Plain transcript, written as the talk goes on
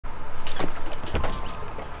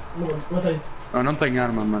Matei. Eu não tenho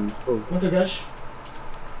arma, mano. Matei o gajo.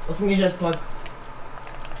 Eu tinha jetpack.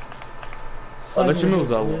 Deixa-me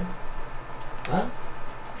usá-lo. Hã?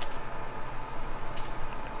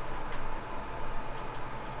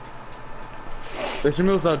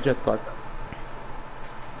 Deixa-me usar o jetpack.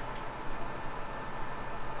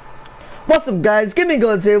 What's up guys, Gaming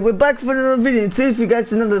Gods here, we're back for another video. Today if you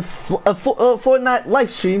guys another Fortnite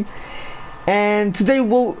live stream. And today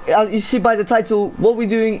you see by the title, what we're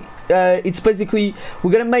doing, it's basically,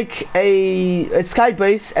 we're gonna make a sky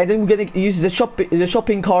base and then we're gonna use the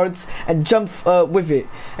shopping carts and jump with it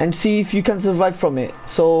and see if you can survive from it.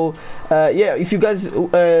 So yeah, if you guys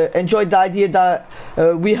enjoyed the idea that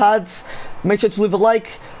we had, make sure to leave a like,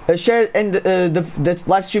 share and the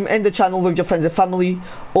live stream and the channel with your friends and family.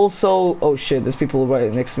 Also, oh shit, there's people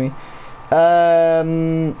right next to me.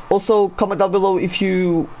 Also comment down below if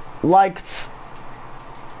you liked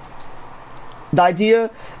the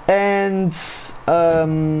idea, and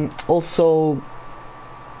also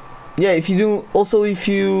yeah, if you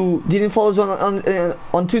didn't follow us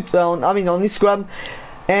on Twitter, on Instagram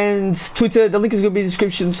and Twitter, the link is gonna be in the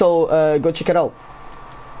description, so go check it out.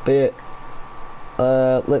 But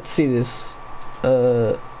yeah, let's see this.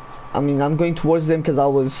 I'm going towards them because I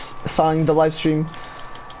was starting the live stream.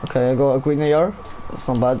 Okay, I got a green AR. That's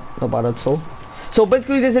not bad at all. So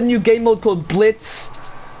basically there's a new game mode called Blitz,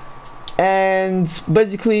 and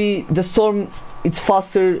basically the storm, it's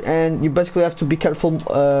faster and you basically have to be careful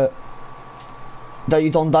that you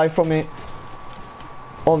don't die from it.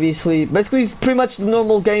 Obviously, basically it's pretty much the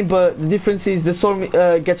normal game, but the difference is the storm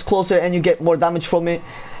gets closer and you get more damage from it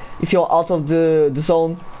if you're out of the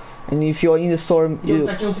zone. And if you're in the storm,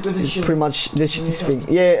 it's pretty much the shittiest thing.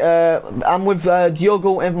 Yeah, I'm with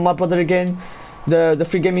Diogo and my brother again, the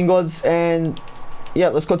Free Gaming Gods, and yeah,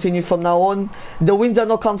 let's continue from now on. The wins are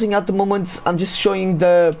not counting at the moment. I'm just showing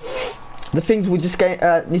the things. We just need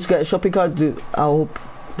to get a shopping cart. I hope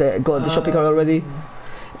they got the shopping cart already.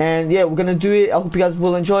 And yeah, we're gonna do it. I hope you guys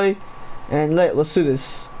will enjoy. And let's do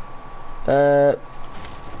this.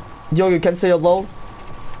 Diogo, you can say hello.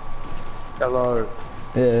 Hello.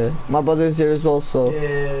 Yeah, my brother is here as well, so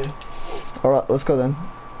Yeah. alright, let's go then.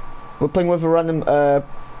 We're playing with a random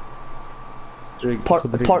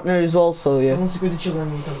partner as well, so yeah. Vamos ficar de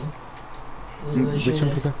chilling então.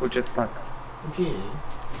 Deixa-me ficar com o jetpack. O quê?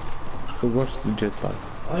 Porque eu gosto do jetpack.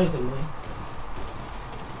 Eu também.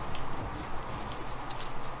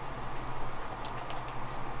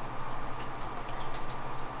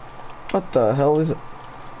 What the hell is it?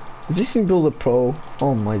 Is this in Builder Pro?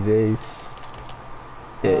 Oh my days.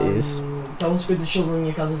 Yeah, it is. Estávamos ficar de chilling na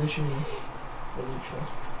minha casa, deixa-me.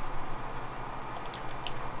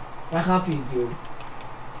 Vai rápido, Diogo.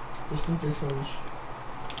 Tens 30 segundos.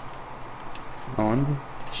 Aonde?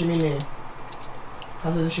 Chaminé.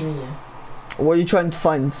 Casa da chaminé. What are you trying to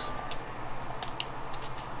find?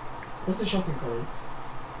 What's the shopping cart?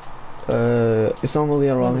 It's normally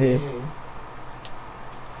around here.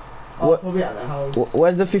 Oh, What? probably at the house.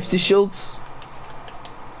 Where's the 50 shields?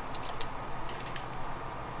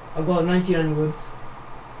 I've got 99 wood.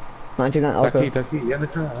 99, okay. Tá aqui. Anda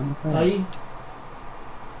cá. Tá aí?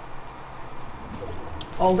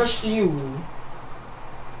 Oh, rush to you.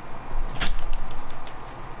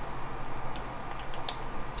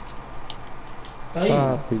 Tá aí?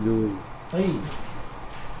 Rápido. Tá aí?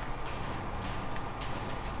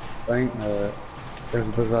 Bem, queres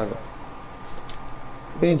vazar?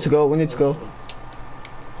 We need to go.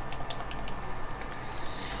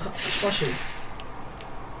 Despacha aí.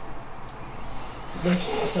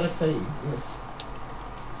 Será que tá aí? Yes.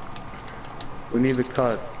 We need a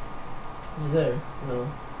cart. Is it there? No.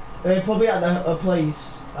 Probably at the place.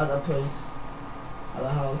 At that place. At the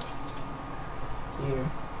house. Here.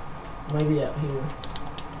 Maybe out here.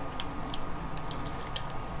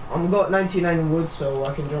 I've got 99 wood, so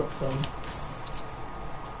I can drop some.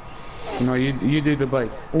 No, you do the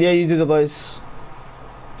base. Yeah, you do the base.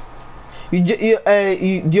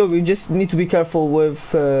 Diogo, you just need to be careful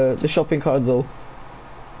with the shopping cart though.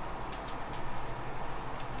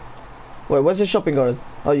 Wait, where's the shopping cart?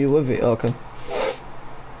 Oh, you with it? Okay.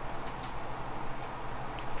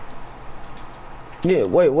 Yeah,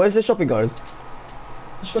 wait, where's the shopping cart?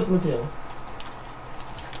 Escolhe material.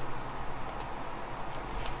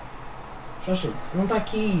 Fecha. Não está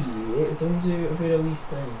aqui. Estamos a ver a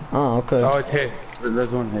lista aí. Ah, okay. Oh, it's here.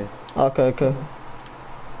 There's one here. Okay.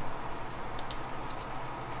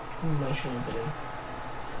 Mais um material.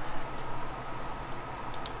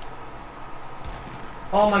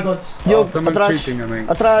 Oh my god. Diogo, someone's atrás. shooting at me.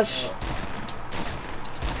 Atrás.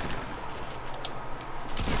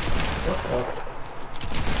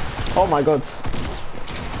 Oh my god.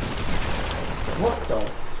 What the?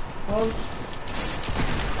 What?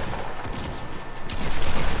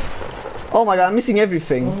 Oh my god, I'm missing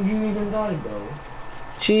everything. How did you even die, bro?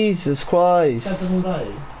 Jesus Christ. That doesn't die.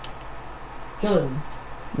 Kill him.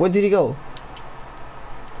 Where did he go?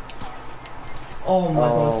 Oh my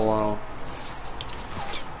god. Oh wow.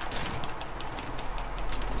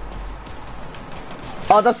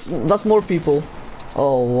 Oh, that's more people.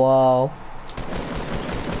 Oh wow.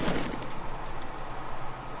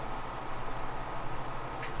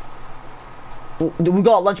 We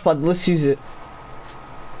got a launch pad. Let's use it.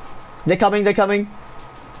 They're coming. They're coming.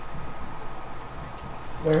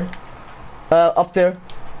 Where? Up there.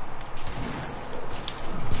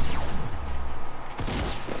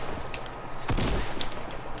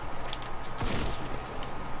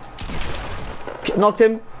 Knocked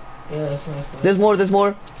him. Yeah, that's nice. There's more. There's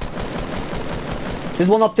more. There's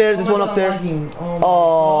one up there. There's one up there.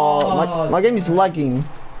 Oh, my game is lagging.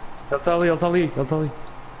 Ele está ali, ele está ali, ele está ali.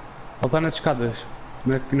 Ele está nas escadas.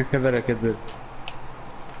 Na cadeira, quer dizer.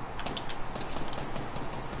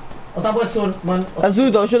 Ele tá bué de soro, mano.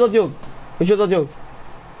 Ajuda o Diogo. Ajuda o Diogo.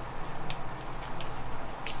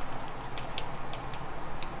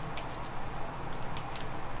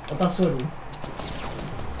 Ele tá soro.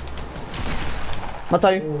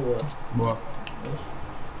 Matei. Boa.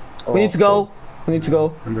 We need to go. We need to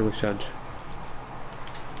go. André lixados.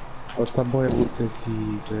 Ele está boa a luta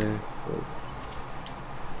aqui, velho.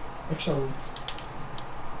 Excellent.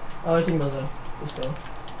 Oh, I think buzzer. Let's go.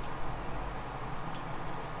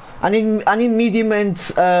 I need medium and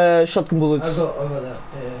shotgun bullets. I'll go that.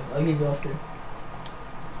 Yeah, I'll leave you after.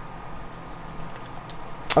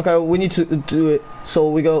 Okay, we need to do it. So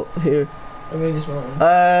we go here. I'm going this mountain.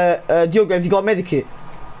 Diogo, have you got a medikit?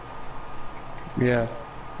 Yeah.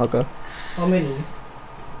 Okay. How many?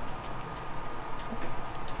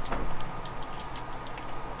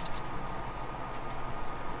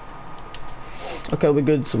 Okay, we're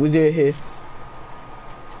good. So we do it here.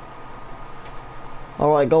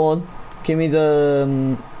 Alright, go on. Give me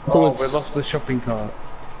the Oh, bullets. we lost the shopping cart.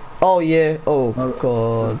 Oh yeah. Oh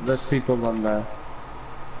god. There's people on there.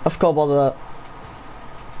 I forgot about that.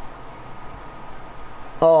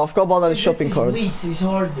 Oh, I forgot about that shopping cart. This is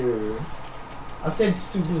harder. I said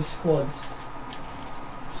to do squads.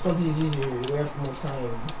 Squads is easier. We have more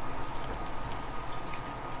time.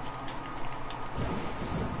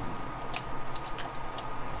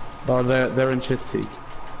 Oh, they're in shifty.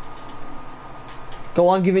 Go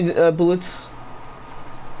on, give me the bullets.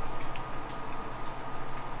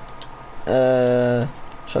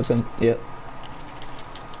 Shotgun. Yeah.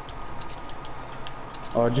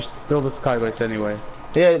 Oh, just build a skybase anyway.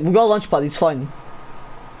 Yeah, we got a launch pad. It's fine.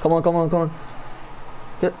 Come on, come on, come on.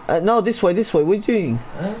 Get, no, this way, this way. What are you doing?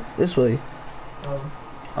 Huh? This way. Oh.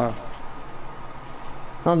 Oh.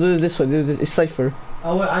 No, do it this way. Do this. It's safer.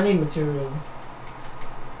 Oh wait, I need material.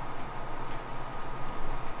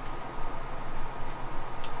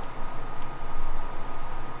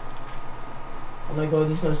 Oh my god,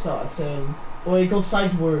 he's gonna start at 10. Oh, he goes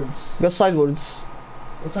sidewards. Go sidewards.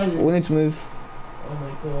 What side? We need to move. Oh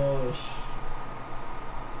my gosh.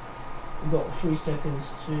 We got 3 seconds,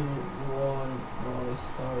 2, 1, now it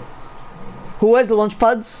starts. Who has the launch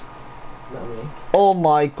pads? Not me. Oh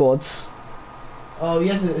my god. Oh, he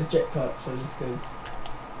has a jetpack, so he's good.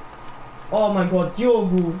 Oh my god,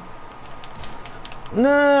 Diogo!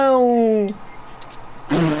 Não!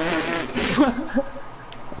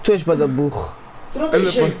 Tu és bada burro. Tu não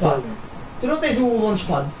tens jetpack. Tu não tens o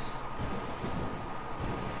launchpads.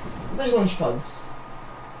 Não tens launchpads.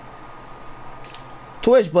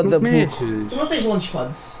 Tu és bada burro. Tu não tens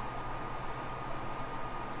launchpads.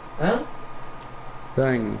 Hã?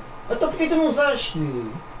 Tenho. Então porquê tu não usaste?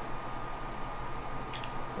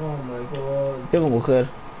 Oh my god. Eu vou morrer.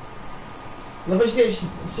 Levas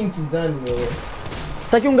 5 de dano, meu.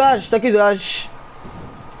 Está aqui um gajo, está aqui um gajo.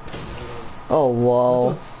 Oh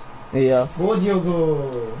wow. Yeah. Boa,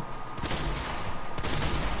 Diogo.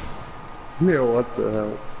 Meu, what the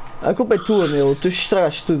hell? A culpa é tua, meu. Tu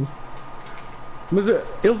estragaste tudo. Mas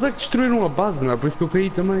eles é que destruíram a base, não é? Por isso que eu caí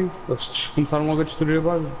também. Eles começaram logo a destruir a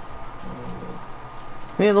base.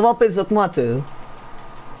 Meu, não vale a pena, só te mata.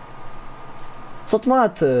 Só te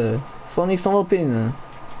mata. Falando nisso, não vale a pena.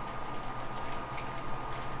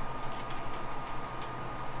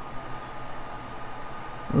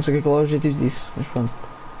 Não sei qual é o objetivo disso, mas pronto.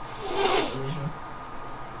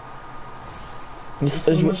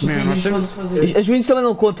 As wins também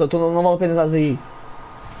não contam, então não vale a pena estar aí.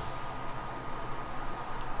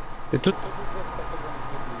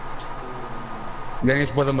 Ganhas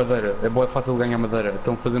boa da madeira, é boa, fácil ganhar madeira,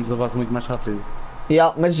 então fazemos a base muito mais rápido.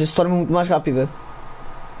 Yeah, mas se torna muito mais rápida.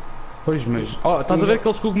 Pois, mas... Oh, estás a ver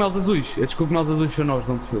aqueles cogumelos azuis? Esses cogumelos azuis são novos,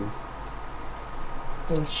 não percebo.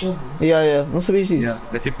 Estão de shield? Yeah, não sabias disso?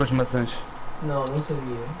 É tipo as maçãs. Não, não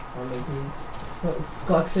sabia.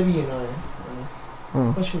 Claro que sabia, não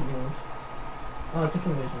é? Mas sabíamos. Até que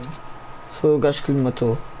mesmo. Foi o gajo que lhe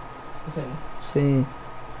matou. Sério? Sim.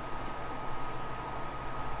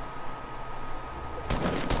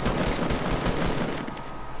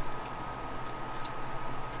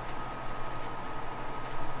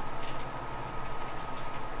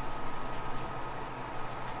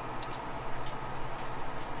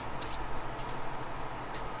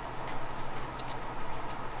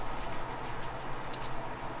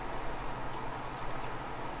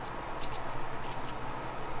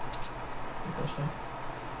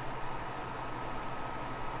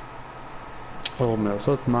 Oh meu,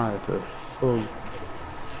 só tomate. Fogo.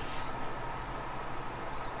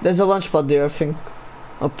 There's a launch pad there, I think.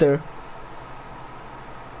 Up there.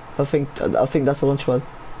 I think that's a launch pad.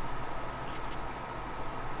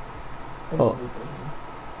 Oh.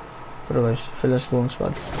 Para baixo, falhaste com o launch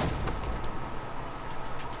pad.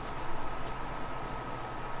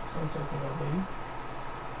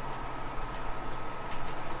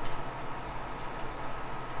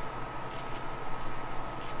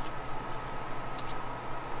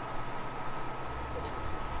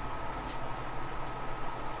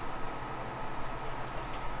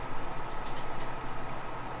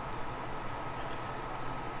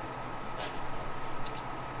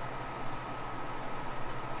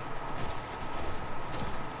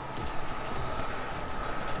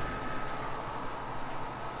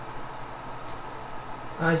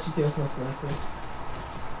 Ah, se tivesse uma sniper.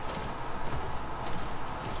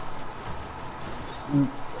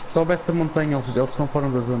 Se houvesse a montanha, eles estão fora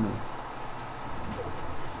da zona.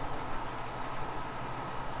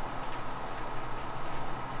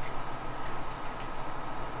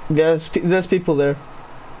 There's people there.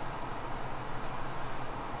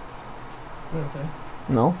 Ok.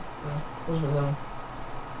 No? Tens razão.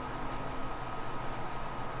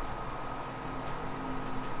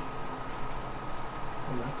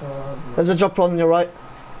 Oh my god. There's a drop on your right.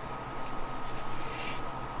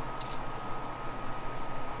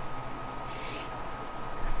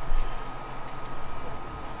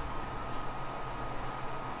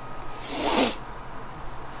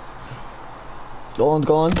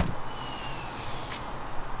 Go on.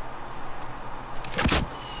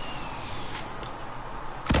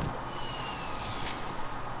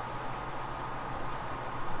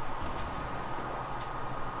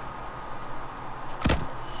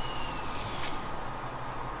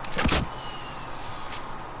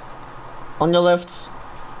 On your left.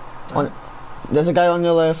 There's a guy on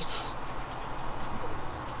your left.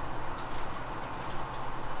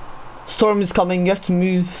 Storm is coming, you have to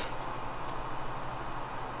move.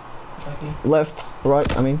 Okay. Left,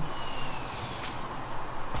 right, I mean.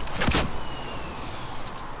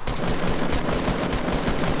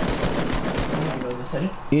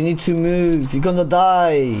 You need to move, you're gonna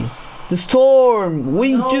die. The storm! What are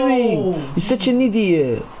you doing? You're such an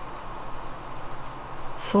idiot.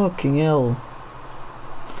 Fucking hell.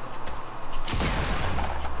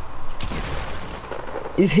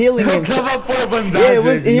 He's healing himself.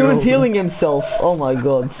 Yeah, he was healing himself. Oh my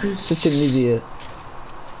god, such an idiot.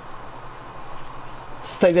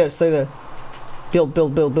 Stay there. Build.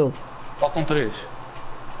 Faltam 3.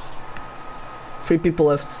 3 people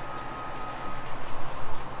left.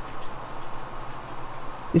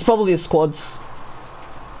 It's probably a squad.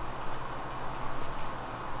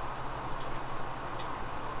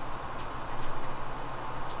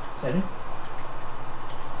 Sério?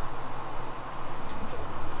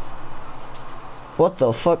 What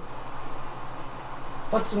the fuck?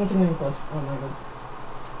 Pode ser muito ruim, pode. Oh my god.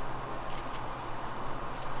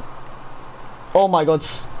 Oh my god.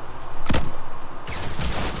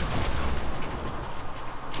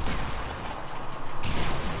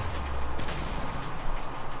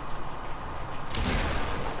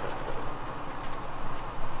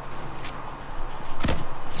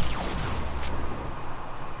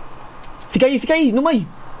 Fica aí, no meio.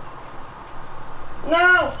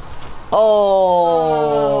 Não!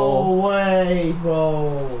 Oh! No way,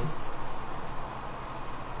 bro.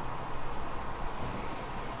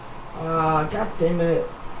 Ah, god damn it.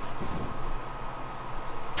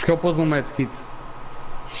 Porque eu pus um medkit.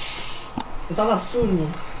 Eu tava surdo.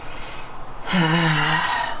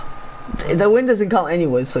 The wind doesn't count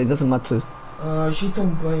anyway, so it doesn't matter. Ah, achei tão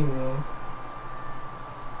bem, meu.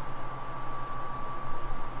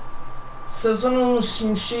 Se a zona não se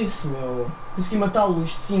mexesse, meu, consegui matá-los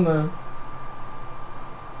de cima.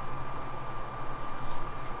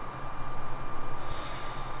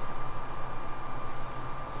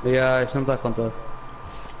 Isto não está a contar.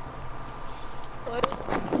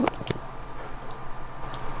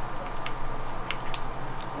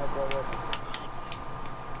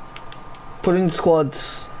 Put in the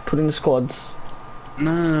squads. Put in the squads.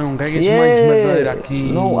 Não, ganhas mais madeira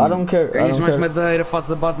aqui. No, I don't care. Ganhas mais madeira, fazes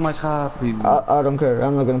a base mais rápido. I don't care.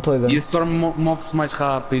 I'm not gonna play them. E a Storm move-se mais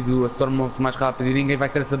rápido, e ninguém vai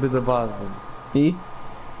querer saber da base. E?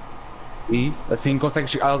 E assim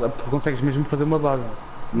consegues mesmo fazer uma base.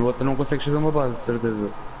 No outro não consegues fazer uma base, de certeza.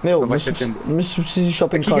 Meu, não mas tu precisas de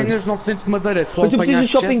shopping aqui cart. ganhas 900 de madeira, só Mas tu precisas de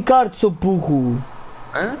shopping chest. cart, seu burro.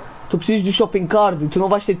 Hã? Tu precisas do shopping cart, tu não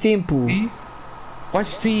vais ter tempo. E? Vais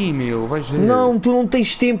sim, meu, vais ver. Não, tu não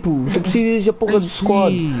tens tempo. Tu precisas da porra do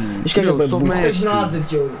squad. Isto é burro. Não tens nada,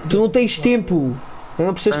 Diogo. Tu não tens tempo. Eu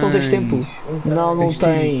não percebo que não tens tempo. Não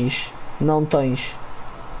tens. Não tens.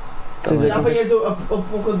 Já apanhas a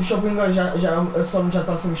porra do shopping cart, a Storm já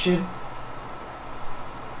está a se mexer.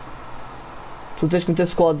 Tu tens que meter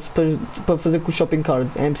squads para fazer com o shopping cart.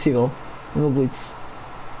 É impossível. No Blitz.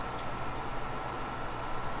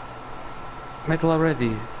 Mete lá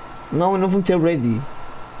ready. Não, eu não vou meter ready.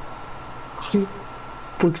 Porquê?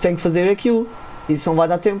 Porque tenho que fazer aquilo. Isso não vai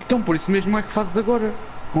dar tempo. Então por isso mesmo é que fazes agora.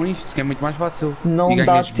 Com isto, que é muito mais fácil. Não E dá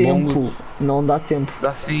ganhas tempo. bom loot. Não dá tempo.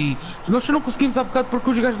 Dá sim. Nós só não conseguimos há bocado porque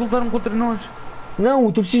os gajos lutaram contra nós. Não,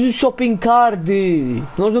 tu precisas do shopping card.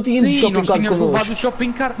 Nós não tínhamos Sim, shopping nós card tínhamos connosco. levado o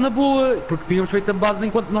shopping cart na boa. Porque tínhamos feito a base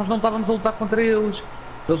enquanto nós não estávamos a lutar contra eles.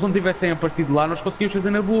 Se eles não tivessem aparecido lá, nós conseguimos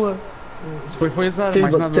fazer na boa. Se foi azar,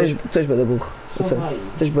 mais nada. Tens bem da burro.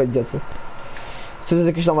 Tens bem de idiota. Estou a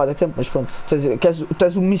dizer que isto não vai dar tempo, mas pronto. Tu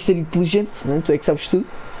és um mister inteligente, né? Tu é que sabes tudo.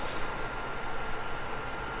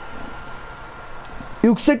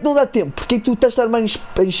 Eu que sei que não dá tempo. Porque é que tu estás a estar mais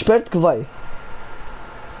esperto que vai?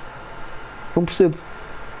 Não percebo.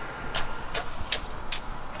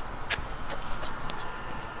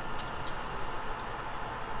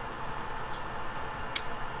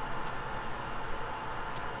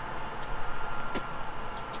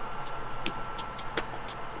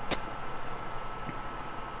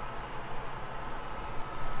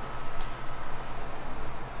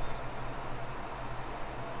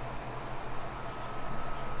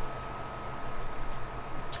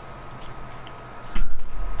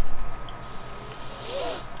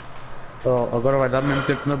 Oh, agora vai dar mesmo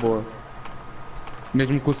tempo na boa.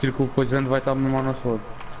 Mesmo que o círculo coisando vai estar mesmo ao nosso lado.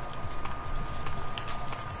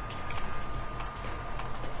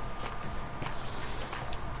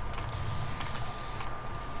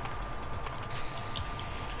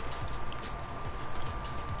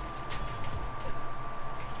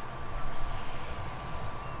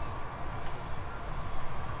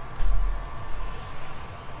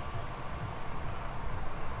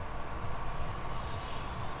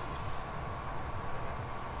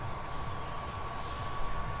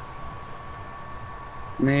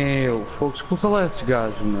 Meu, fogo, expulsa lá esses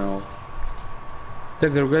gajos, meu. Quer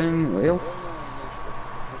dizer, o ganho, ele...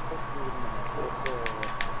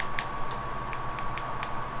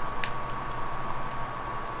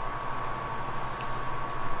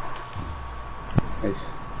 É isso.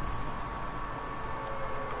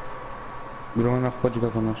 O Grão pode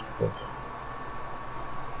jogar connosco, pode.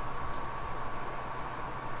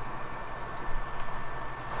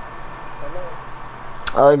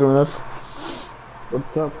 Ai, Grunat.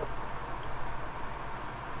 What's up?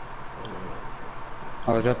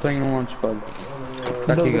 Ah, já tenho um launchpad.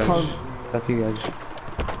 Está aqui gajos. Está aqui gajos.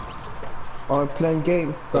 Are playing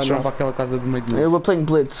game? Eles foram para aquela casa do meio do Yeah, we're playing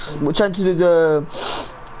Blitz. We're trying to do the...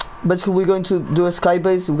 Basically, we're going to do a sky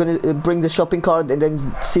base. We're going to bring the shopping cart and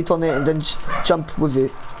then sit on it and then jump with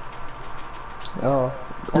it. Oh.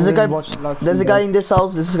 There's a guy. There's a guy in this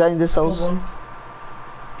house. There's a guy in this house.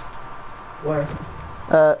 Where?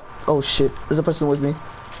 Oh shit. There's a person with me.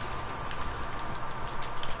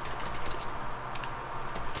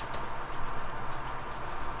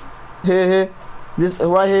 Here. This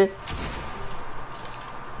right here.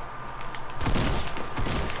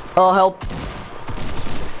 Oh help.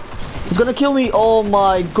 He's gonna kill me. Oh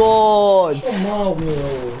my god. Mal,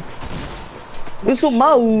 meu. Eu sou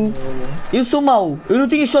mau. Eu sou mau. Eu não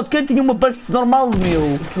tinha shotgun, tinha uma burst normal,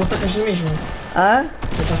 meu. Tu atacas na mesma. Hã?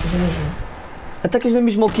 Tu atacas na mesma. Atacas na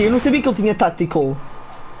mesma o quê? Eu não sabia que ele tinha tactical.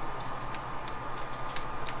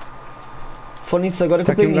 Phonics, agora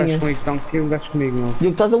Está que aqui eu um minha. gajo comigo, está aqui um gajo comigo, meu.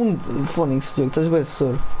 Diogo, estás a um... Phonics, Diogo, estás bem,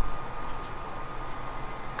 assessor.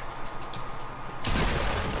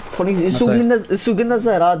 Phonics, eu sou grande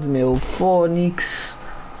azarado, meu. Phonics.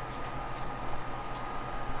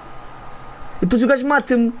 E depois o gajo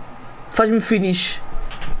mata-me. Faz-me finish.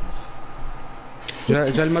 Já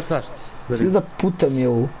lhe mataste? Filho da puta,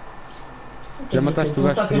 meu. Já mataste o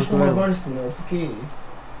gajo que atacas com matou uma ele. burst, meu. Porquê?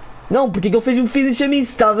 Não, porque é que ele fez um finish a mim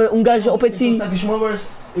se estava um gajo ao pé de ti? Atacas com uma burst.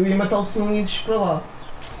 Eu ia matá-lo se tu não ias para lá.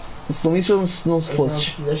 Se não isso, se não se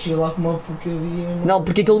fosses. Não, cheguei lá com uma porcaria. Não,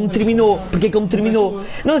 porque é que ele me terminou? Porque é que ele me terminou?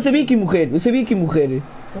 Não, eu sabia que ia morrer, eu sabia que ia morrer.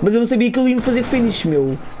 Mas eu não sabia que ele ia fazer finish,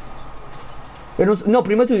 meu. Eu não,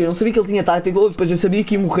 primeiro eu não sabia que ele tinha tática, depois eu sabia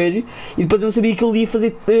que ia morrer e depois eu não sabia que ele ia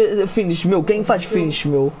fazer finish, meu. Quem faz finish,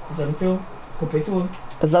 meu? Azar o teu, culpa é tua.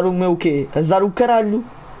 Azar o meu o quê? Azar o caralho.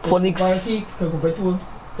 Phonics. Vai a ti, porque a culpa é tua.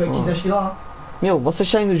 Tu quiseste ir lá. Meu, vocês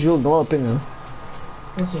saem do jogo, não vale a pena.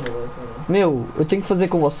 Não sei, não vale a pena. Meu, eu tenho que fazer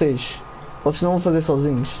com vocês. Vocês não vão fazer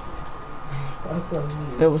sozinhos. Claro.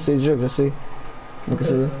 Eu vou sair do jogo, já sei. Não quer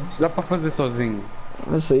saber. Se dá para fazer sozinho.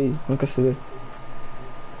 Eu sei, não quer saber.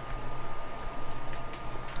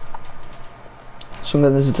 São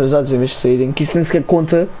grandes atrasados em vez de saírem, que isso nem sequer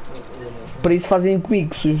conta. Para isso fazem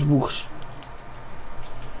comigo, seus burros.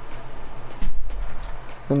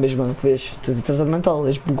 Não mesmo, não vês? Tu és atrasado mental,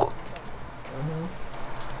 és burro.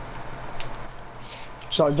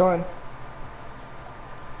 Shall I join?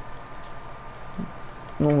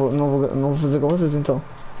 Não vou fazer com vocês então.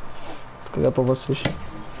 Vou cagar para vocês.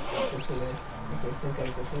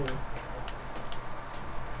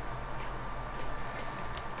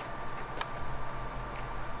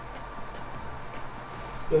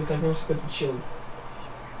 Eu quero um 50 de shield.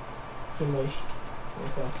 Aqui mais.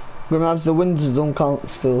 Grenades, the winds don't count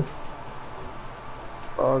still.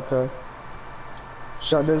 Okay.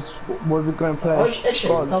 Shall this, what we going to play? É cheio, está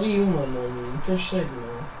Squads? ali uma, mano. Estou cheio,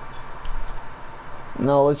 mano.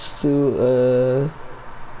 Now let's do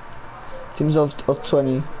teams of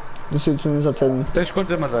 20. This is teams of 10. Tens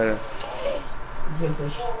quantas madeira?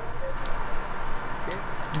 200.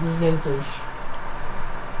 200.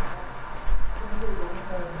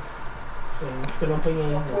 Sim, porque eu não apanhei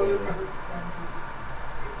ainda.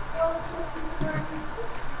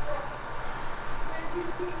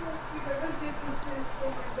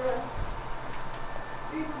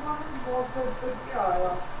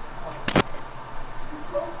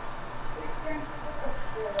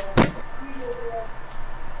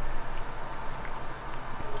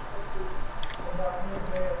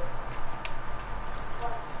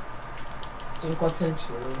 Tenho 400,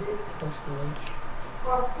 né? 400.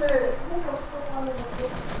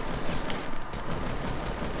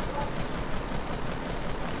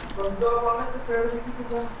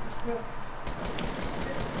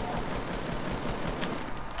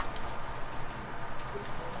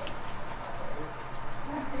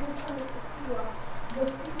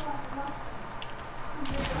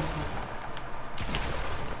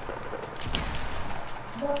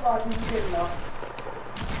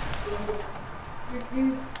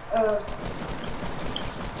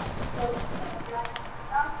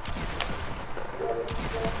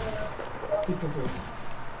 Tipo tudo.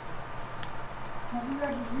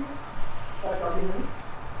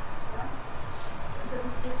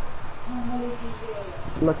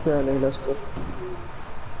 Let's learning, let's go.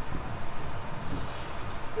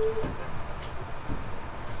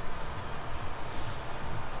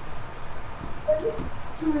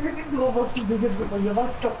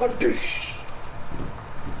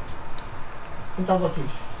 Então vocês.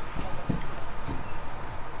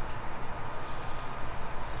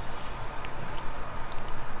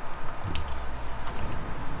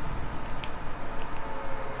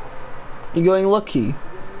 You going lucky?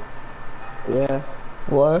 Yeah.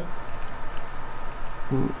 What?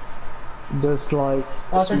 Just like.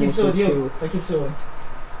 Ah, tá aqui small pessoa, Diogo. circle. Tá aqui pessoa.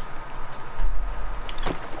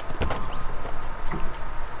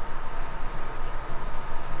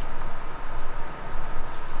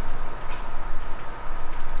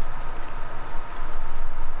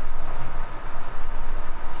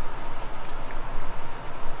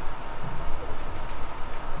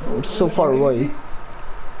 I'm so far away.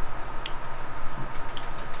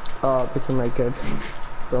 We can make it.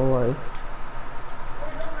 Don't worry.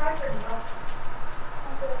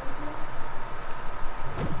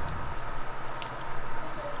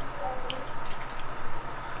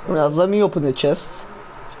 Now, let me open the chest.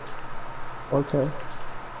 Okay.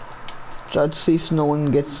 Try to see if no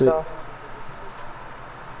one gets it. Tá.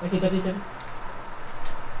 Aqui, tá aqui, tá aqui.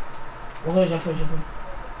 Morreu, já foi, já foi.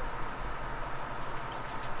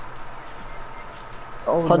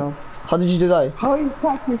 Oh How, no. how did you die? How you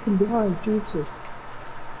attack me from behind? Jesus.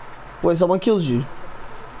 Wait, someone kills you.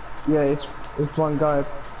 Yeah, it's one guy.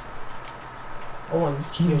 Oh, mano.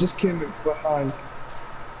 He just killed me behind.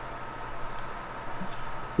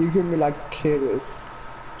 He gave me like killed.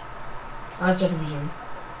 Ah, já te vi, já vi.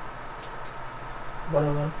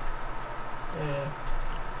 Bora, bora.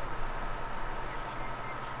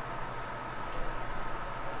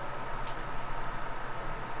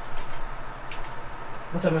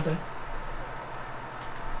 Matei, matei.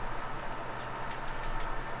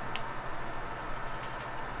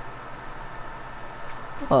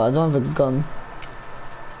 Oh, I don't have a gun.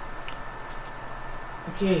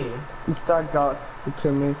 Aqui. It's that guy who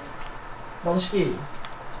killed me. Balas aqui.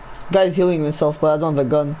 Guy's healing himself, but I don't have a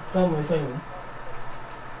gun. Toma, eu tenho.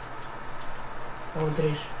 Toma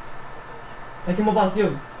 3. Aqui uma base,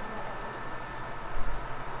 Diogo.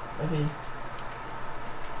 Aqui.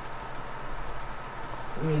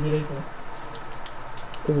 À minha direita.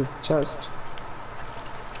 There's a chest.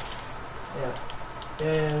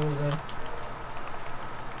 Vamos ver.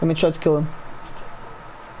 Let me try to kill him.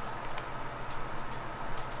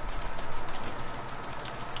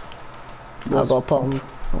 I That's got a pump. fun.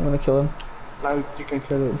 I'm gonna kill him. Now you can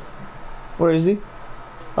kill him. Where is he?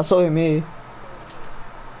 I saw him here.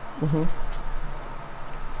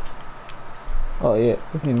 Oh yeah,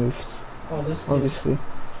 he moved. Oh, this is. Obviously.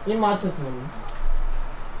 E mata-te, mano.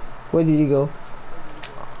 Where did he go?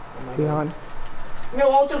 Oh my God. Behind. Meu,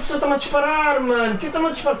 a outra pessoa está-me a disparar, mano. Que está-me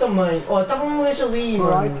a disparar também? Oh, estava um gajo ali,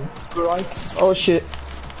 Right, mano. right. Oh shit.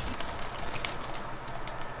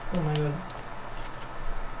 Oh my God.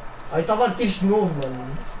 Ai, estava a tiros de novo,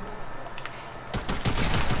 mano.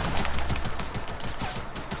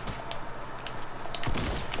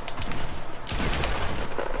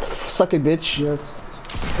 Suck it, bitch. Yes.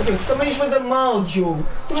 Oh, Deus, também és bem mal, Diogo.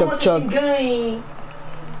 Tu não Chuck, matas chuck. ninguém.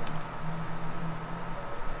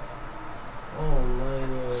 Oh my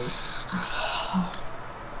God.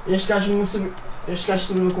 Este gajo não sobreviveu. Este gajo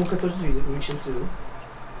sobreviveu com 14 de vida, como é que isto é possível?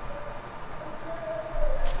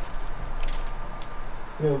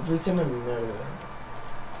 Meu, Blitz é uma merda.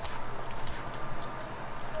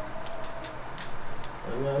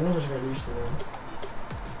 Não, não vou jogar isto, não.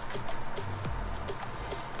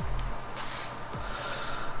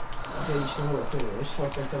 Ok, isto não vou ter. Este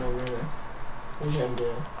foco está uma merda. Eu já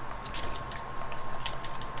andei.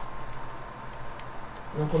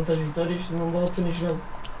 Não conta as vitórias, não vale a pena jogar.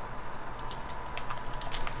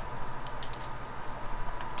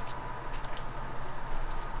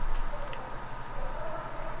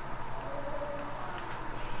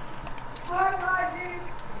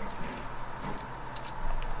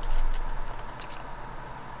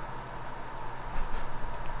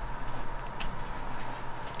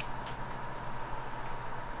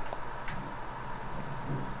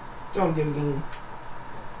 Toma, Dioguinho.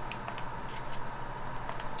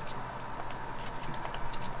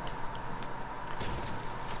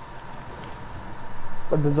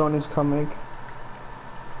 But the zone is coming.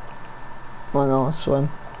 Oh no, it's one.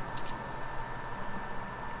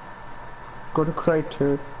 Go to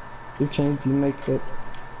crater. You can easily make it.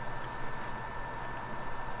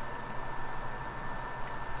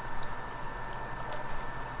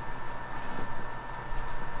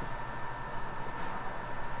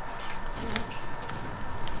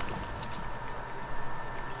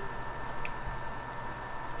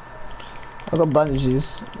 I got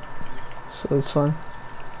bandages, so it's fine.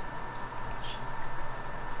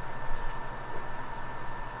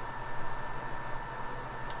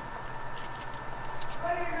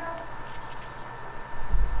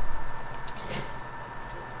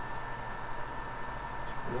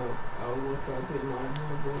 No, I'll look up in my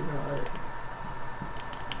mobile guard.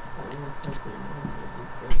 I'll look up in my mobile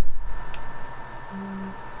guard.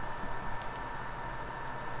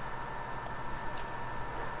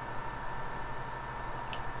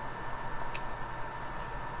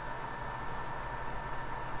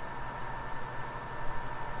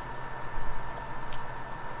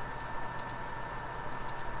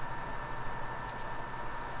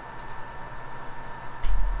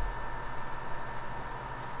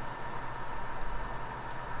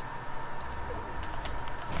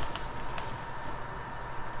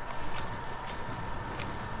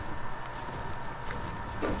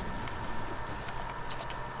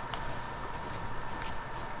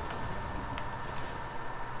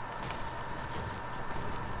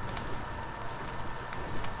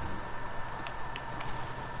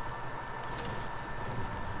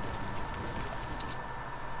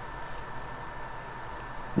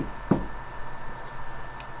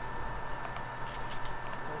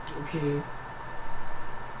 Okay.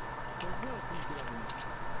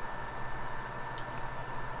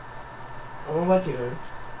 Vamos atirar.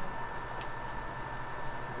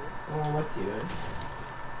 Vamos atirar.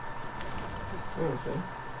 Não sei.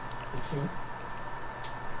 Assim.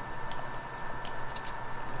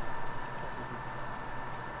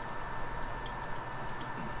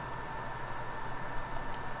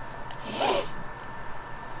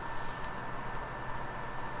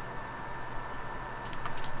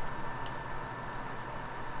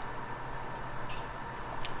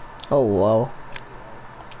 Oh wow.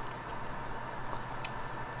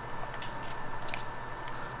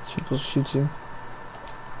 People shooting.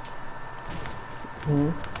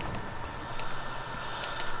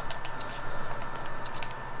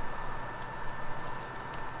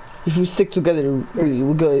 If we stick together,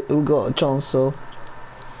 we got a chance. So.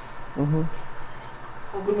 Huwag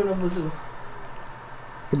mo na buzo.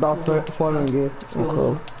 About following it.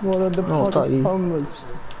 Okay. What are the No, part of Tati. farmers?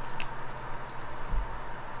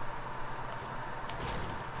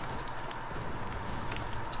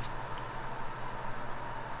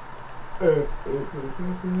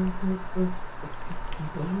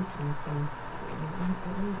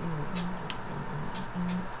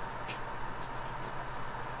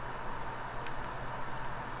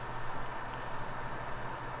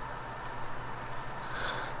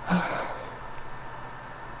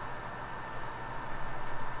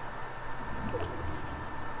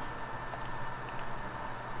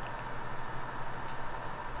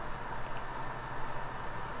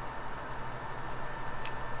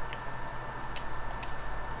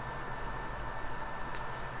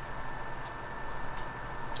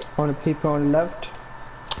 On the people on the left.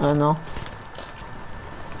 I know.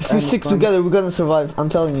 If we And stick front. together, we're gonna survive. I'm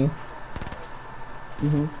telling you.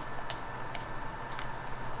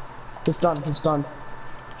 He's done.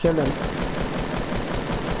 Kill him.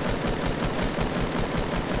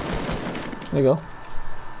 There you go.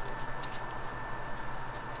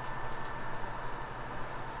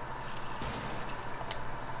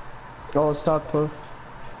 Oh, start pull.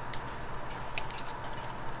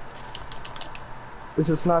 This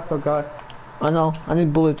is a sniper guy. I know. I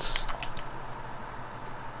need bullets.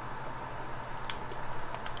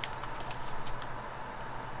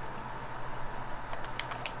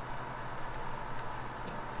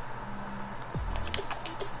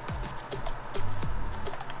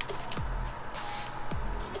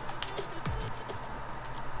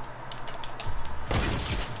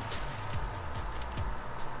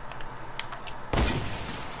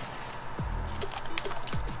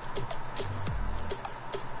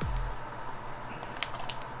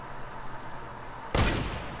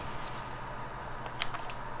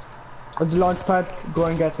 It's a launch pad. Go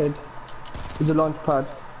and get it. It's a launch pad.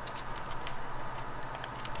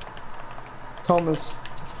 Thomas.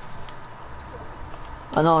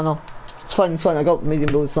 I know. It's fine. I got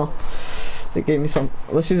medium bullets now. They gave me some.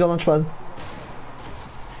 Let's use the launch pad.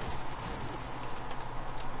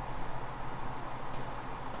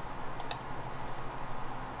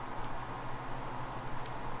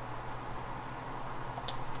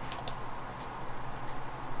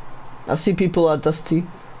 I see people at Dusty.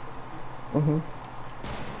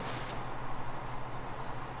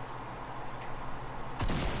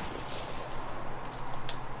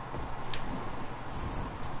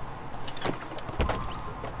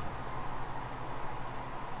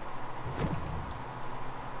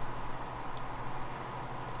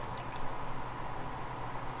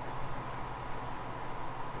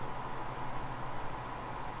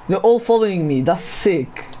 They're all following me. That's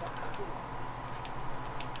sick.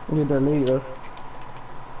 You're the leader.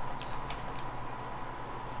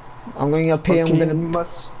 I'm going up here. Okay, I'm you gonna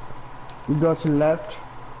must. You go to the left.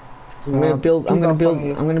 build. I'm pick gonna up build. from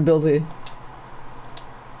here. I'm gonna build here.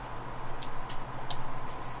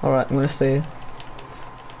 All right. I'm gonna stay here.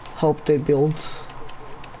 Hope they build.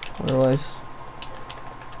 Otherwise,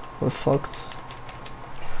 we're fucked.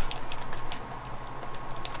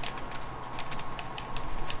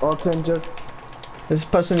 Auto injured. This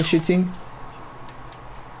person is shooting.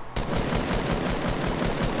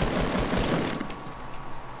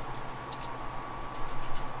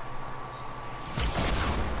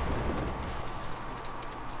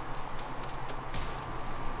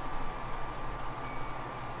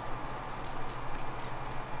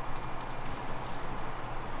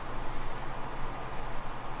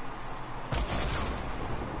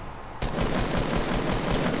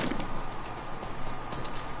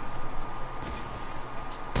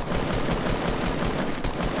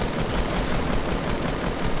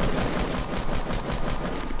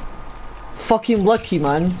 Fucking lucky,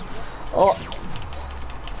 man. Oh,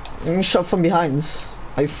 I'm getting shot from behind.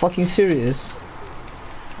 Are you fucking serious?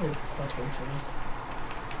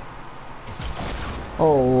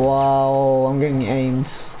 Oh wow, I'm getting aimed.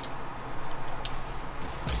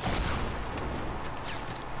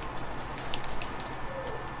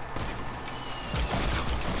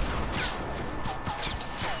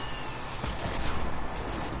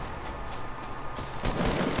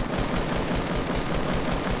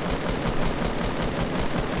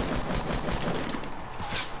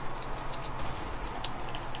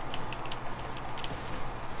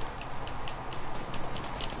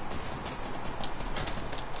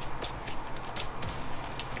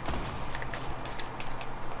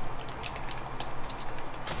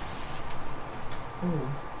 Ooh.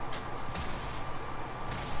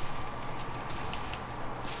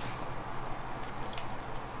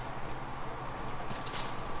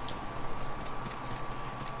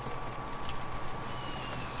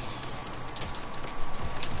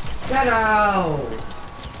 Get out!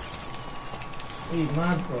 You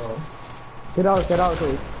mad, bro? Get out,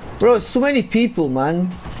 dude. Bro, so many people, man.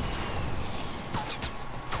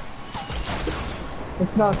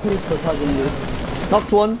 It's not people talking to you.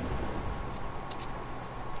 Knocked one.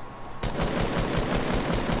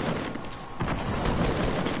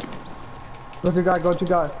 Go to guy, go to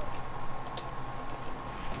guy.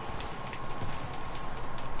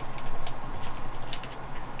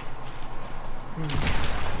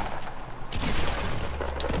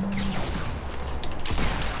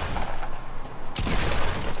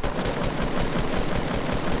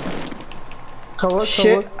 Cover,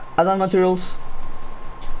 Shit. cover. Other materials.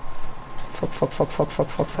 Fuck.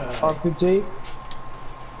 RPG.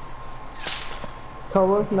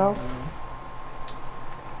 Cover now.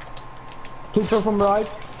 People from right.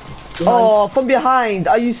 Oh, from behind.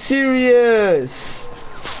 Are you serious?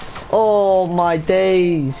 Oh my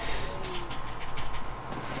days.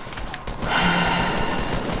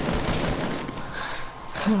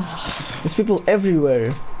 There's people everywhere.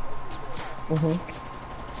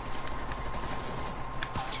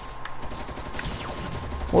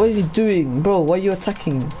 What is he doing? Bro, why are you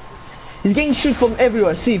attacking? He's getting shoot from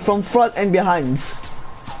everywhere. See, from front and behind.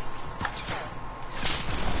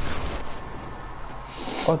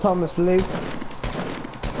 Oh, Thomas, leave.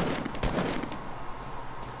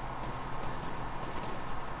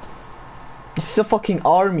 It's a fucking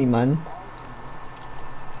army, man.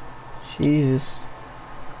 Jesus.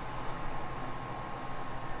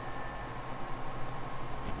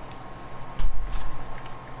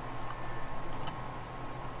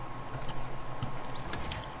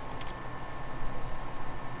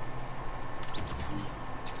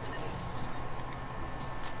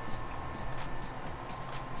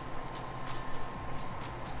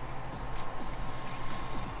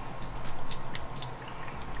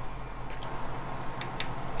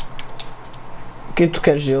 O que tu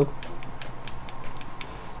queres, eu?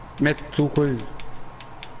 Mete tu coisa.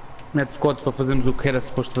 Mete squads para fazermos o que era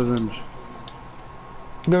suposto fazermos.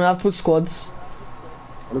 Granada por squads.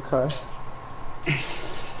 Okay.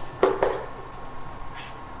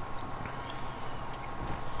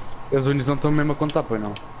 As unhas não estão mesmo a contar, pois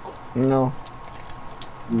não? Não.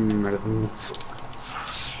 Merda.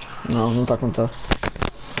 Não está a contar.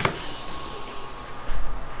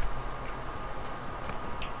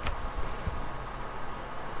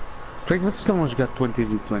 Por que vocês estão a jogar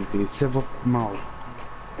 20v20? Isso é mau.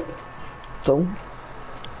 Então,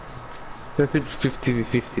 Isso é tipo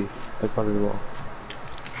 50v50. É quase igual.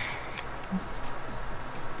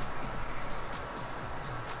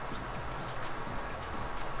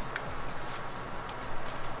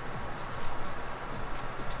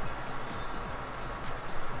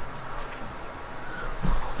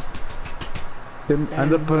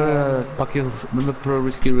 Anda para aquele. Anda para o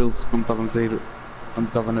Risky Reels, como estávamos a ir. Quando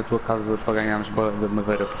estava na tua casa para ganharmos da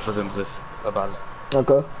madeira para fazermos a base.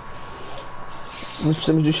 ok. Nós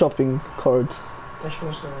precisamos do shopping card. Acho que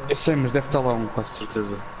nós estamos. Eu sei, mas deve estar lá um, quase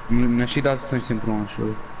certeza. Nas cidades tem sempre um, acho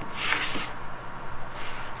eu.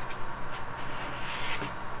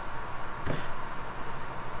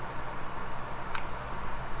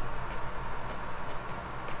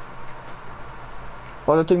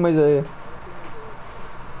 Olha, eu tenho uma ideia.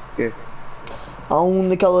 O quê? Há um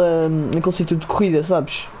naquele sítio de corrida,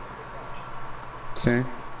 sabes? Sim.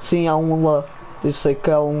 Sim, há um lá. Eu sei que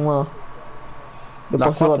há um lá. Eu Dá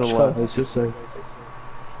posso ir lá 4 buscar. lá, isso eu sei.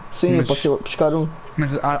 Sim, eu Mas- posso ir lá buscar um.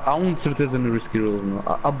 Mas há um de certeza no Risky Reels, não?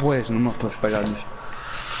 Há boés no mapa espalhados.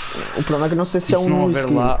 O problema é que eu não sei se E é se um não no houver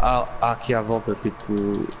ski. lá, há aqui à volta, tipo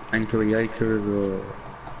Anchor Acres ou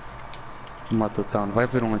Tomato Town. Vai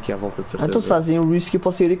haver um aqui à volta de certeza. Então se fazem o risky eu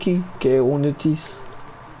posso ir aqui, que é onde eu disse.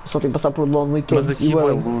 Só tenho que passar por Lonely Tones Mas aqui e é bem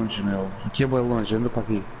Welling. longe, meu. Aqui é bem longe, anda para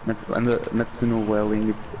aqui. Mete-te no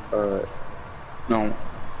Welling. Não.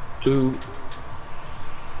 Tu.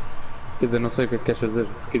 Quer dizer, não sei o que é que queres fazer.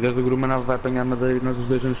 Se quiseres, o Grumanave vai apanhar madeira e nós os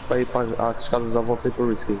dois vamos para ir para as casas à volta e para o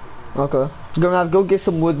Risky. Okay. We're gonna have go get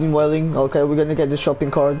some wood in Welling. Okay, we're gonna get the shopping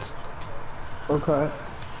cards. Okay.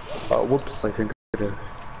 Whoops, sem querer.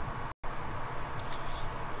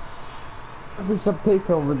 There's a pig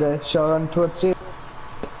over there. Shall I run towards it?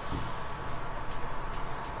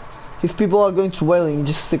 If people are going to Welling,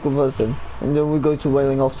 just stick with us then. And then we go to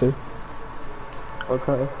Welling after.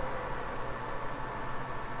 Okay.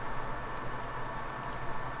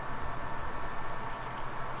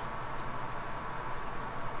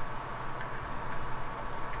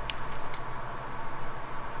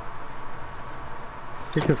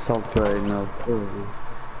 que eu saltei, não?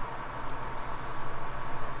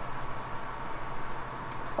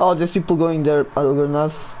 Oh, there's people going there. Good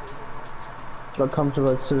enough. They'll come to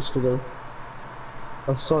us seriously though.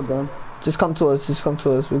 I saw them. Just come to us. Just come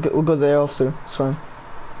to us. We'll go there after. It's fine.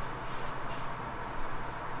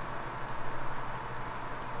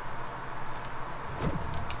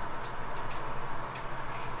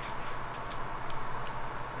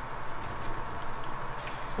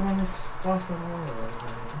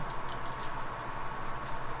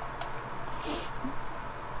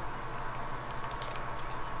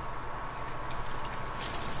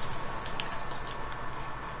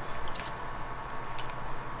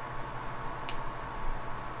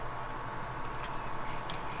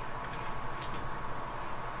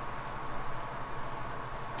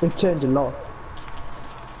 It changed a lot.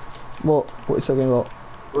 What are you talking about?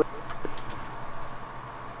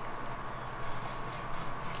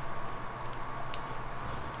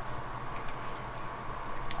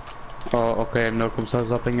 Oh, ok, é melhor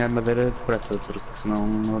começarmos a apanhar madeira depressa, porque senão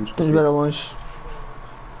não vamos Tens conseguir. bem longe.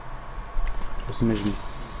 Isso mesmo.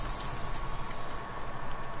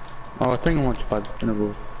 Oh, tenho um launchpad, na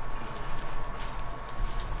boa.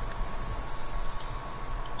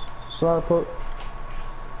 So I put.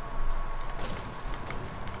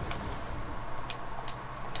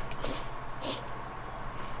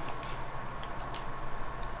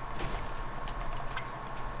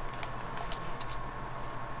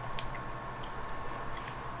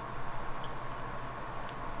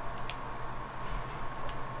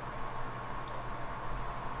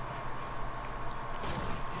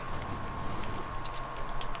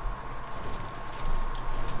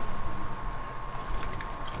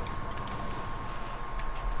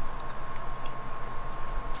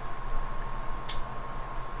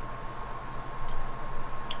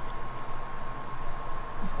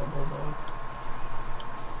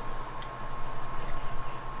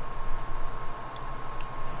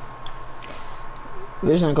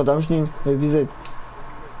 Veja, não encontramos nenhum. Eu avisei.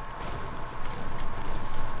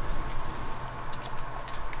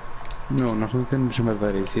 Não, nós não temos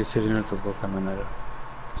madeira, isso ia ser inútil de qualquer maneira.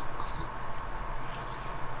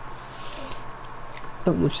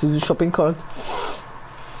 Eu preciso de shopping cart.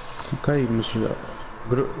 Ok, mas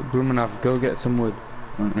Grumanov, go get some wood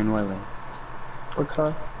in Wayland.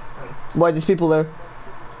 Okay. Why, there's people there.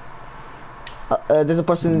 There's a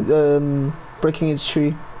person breaking his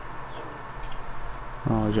tree.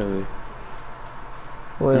 Oh, já vi.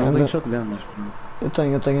 Ué, Não anda. tenho shotgun, mas... Eu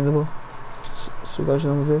tenho ainda vou. Se o gajo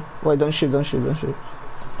não me ver. Wait, don't shoot. I'm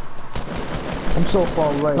so far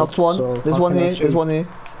away. Knocked one. So There's how one can I here. There's shoot? one here.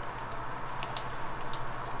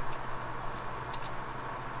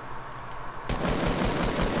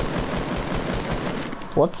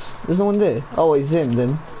 What? There's no one there. Oh, it's him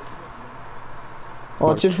then. Oh,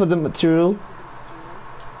 What? cheers for the material.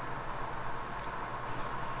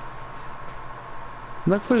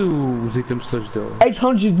 Como é que foi os itens todos dele?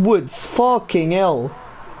 800 woods. Fucking hell.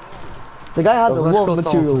 The guy had a Eu acho lot que of ele estava a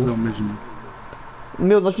fazer material. o mesmo.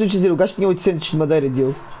 Meu, nós podemos dizer, o gajo tinha 800 de madeira,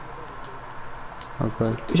 Diogo. Ok.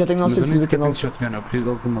 Eu já tenho Mas eu nem sequer tenho 999. shotgun, eu preciso de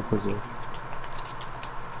alguma coisa.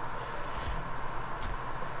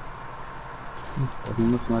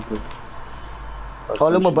 Alguma sniper.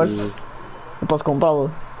 Olha uma burst. Eu posso comprá-la.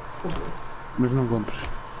 Mas não compres.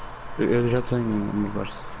 Eu já tenho uma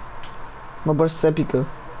burst. Uma burst épica.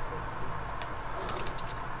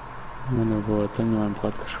 Não, não boa, tenho um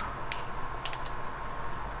M4.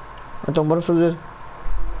 Então bora fazer.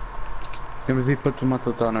 Temos ido para tomar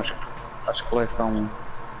total, acho que lá está um.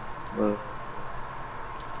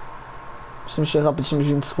 Precisamos ser rápidos, temos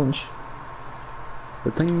 20 segundos.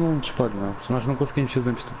 Eu tenho um disparo, não. Se nós não conseguimos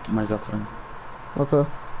fazer isto mais à frente. Ok.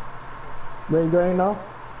 Where you going now?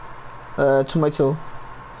 Tomato.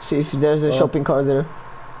 See if there's a shopping cart there.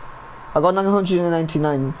 I got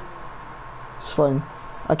 999. It's fine.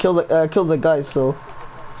 I killed the guy, so.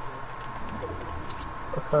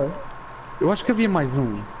 Okay. Eu acho que havia mais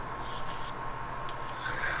um.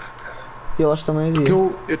 Eu acho que também Porque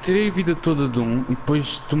havia. eu tirei a vida toda de um e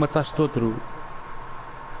depois tu mataste outro.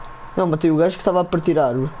 Não, matei o gajo que estava a partir a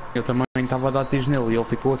árvore. Eu também estava a dar tiros nele e ele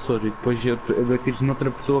ficou a soro. E depois eu dei tiros noutra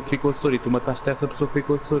pessoa que ficou a soro. E tu mataste essa pessoa que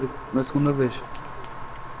ficou a soro na segunda vez.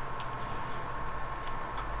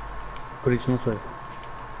 Por isso não sei.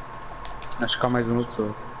 Acho que há mais uma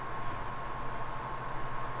pessoa.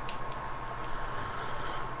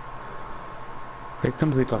 O que é que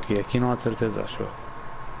estamos aí para aqui? Aqui não há de certeza, acho eu.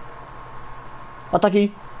 Ah, tá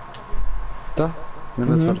aqui. Tá?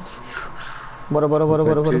 Grande sorte. Bora.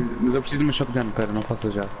 Mas eu preciso de uma shotgun, pera, não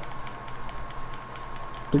faça já.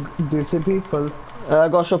 Do you see people? I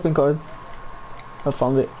got a shopping cart. I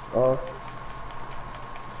found it.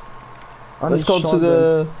 Let's need go to shotgun.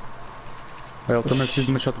 the... Eu também preciso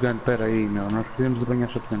de uma shotgun, pera aí meu, nós precisamos de apanhar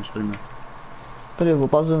shotguns primeiro. Espera aí, vou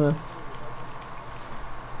para a zona.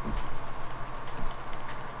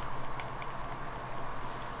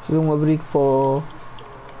 Preciso de um abrigo para o...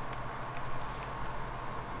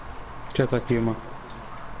 Já está aqui uma.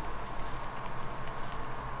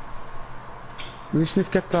 Mas isto nem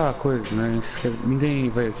sequer está a coisa, nem sequer... ninguém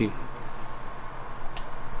veio aqui.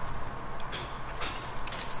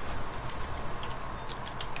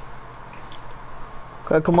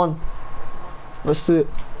 Okay, come on. Let's do it.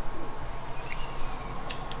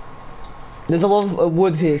 There's a lot of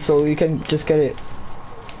wood here, so you can just get it.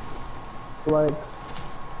 Like...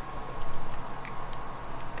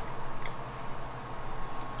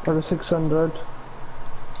 Over 600.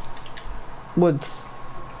 Wood.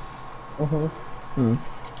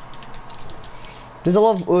 There's a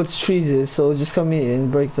lot of trees here, so just come here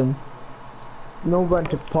and break them. No one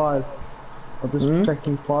to pause. I'm just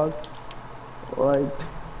checking pause. Like...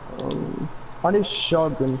 I need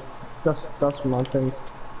shotgun. That's my thing.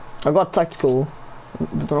 I got tactical.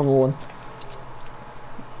 The normal one.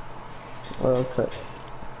 Okay.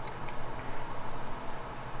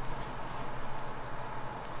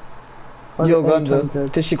 Diogo, anda.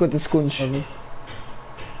 Tens 50 segundos.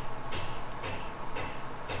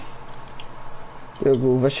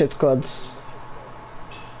 Diogo, vai ser tocado.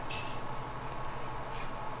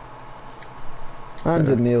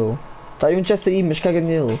 Anda, meu. Tá aí um chest aí, mas caga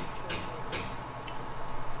nele.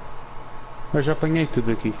 Eu já apanhei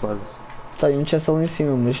tudo aqui quase. Tá aí um chest ali em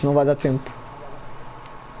cima, mas não vai dar tempo.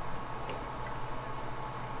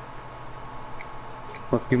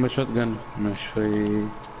 Consegui uma shotgun, mas foi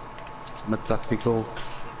uma tactical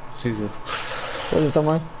precisa. Pois eu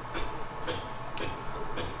também.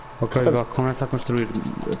 Ok, vá, começa a construir.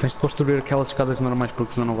 Tens de construir aquelas escadas normais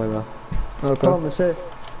porque senão não vai dar. Ok. Thomas, hey.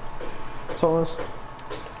 Thomas.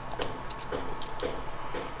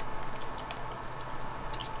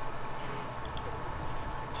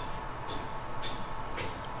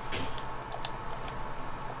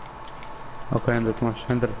 Ok, anda Tomás,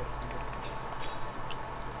 anda.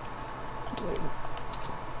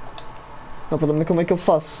 O problema é como é que eu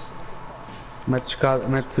faço. Mete escada,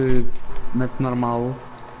 mete normal.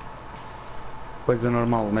 Coisa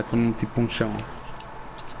normal, mete tipo um chão.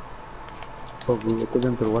 Fogo, eu estou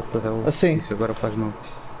dentro, what the hell? Assim? Isso agora faz novo.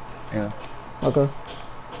 Yeah. Ok.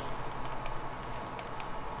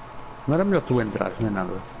 Não era melhor tu entrares, nem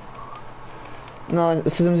nada. Não,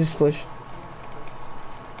 fazemos isso depois.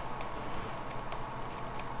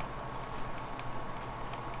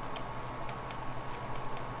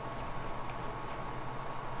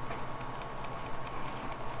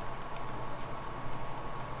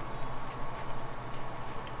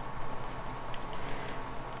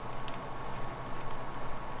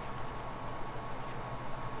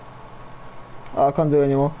 I can't do it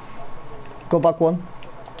anymore. Go back one.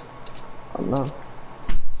 No.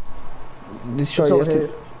 Destroy It's you over have to... here.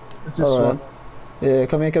 It's this Alright. one. Yeah,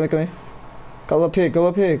 come here, come here, come here. Go up here, go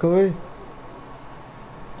up here, go here.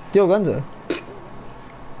 Diogo, anda.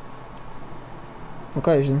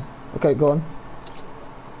 Ok, gente. Ok, go on.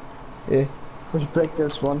 Yeah. Let's break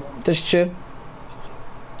this one. Tens de descer.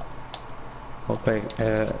 Ok,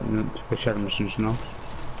 despacharmos-nos não?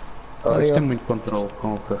 Aí, Isto ó. tem muito controle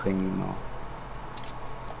com o carrinho, não.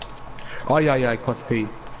 Ai ai ai, quase caí.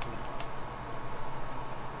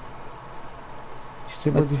 Isto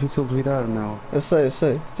é muito difícil de virar, não. Eu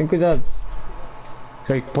sei. Tem cuidado.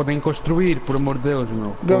 Ok, podem construir, por amor de Deus,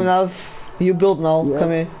 meu. Go nav. You build now. Yeah.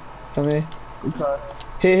 Come here. Come here.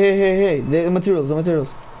 Okay. Hey. The materials, the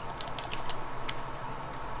materials.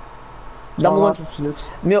 Dá-me o lunch.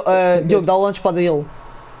 Meu, Diogo, dá o launchpad a ele.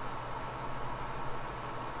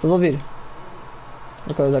 Estás a ouvir?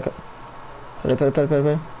 Ok, já cá.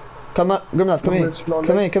 Pera. Come on, Grimnath, come here.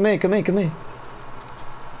 Come here.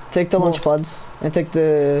 Take the launch pads and take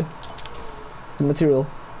the material.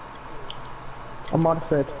 I'm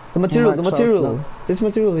modified. The material. now. There's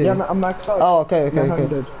material here. Yeah, no, I'm maxed out. Oh, okay.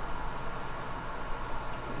 100.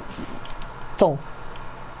 Então,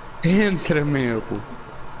 Entra, meu.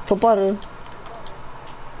 para.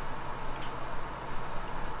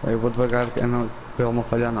 Eu vou devagar, para ele não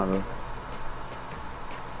falhar nada.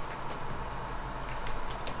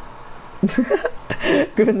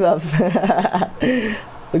 Good enough.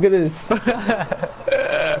 Look at this.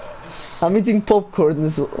 I'm eating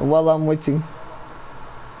popcorn while I'm waiting.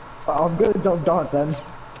 I'm gonna jump down then.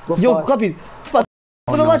 Yo, rápido.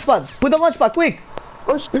 Put the launch pad, quick.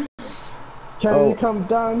 Push. Can you come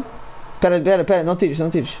down? Pera, não tires.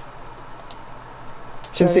 Deixa-me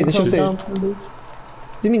sair. Can you come down, please?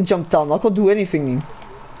 do you mean jump down? I can't do anything.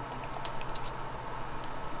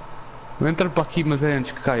 Eu entro para aqui, mas é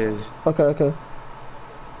antes que caias. Ok.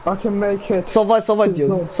 I can make it. Só vai,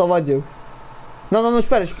 Diogo. Só vai, Diogo. Não,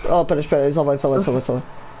 espera. Oh, espera. Só vai.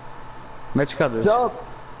 Mete escadas. Jump!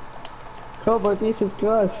 Go, but this is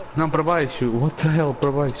good. Não, para baixo. What the hell?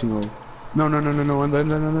 Para baixo, meu. Não. Anda.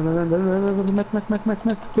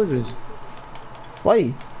 Mete coisas.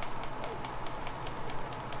 Why?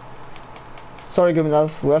 Sorry,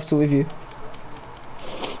 Guminav, we have to leave you.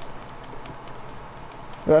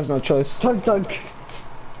 We have no choice. Tug.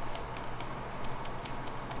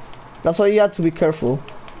 That's why you have to be careful.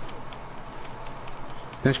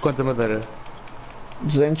 Tens quanta madeira?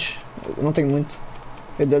 200. Eu não tenho muito.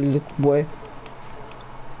 Eu dei-lhe bué.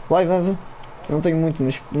 Vai. Eu não tenho muito,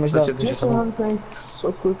 mas dá. Deixa, Just tá bom. one thing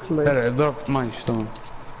so quickly. Espera, eu drop mais, toma.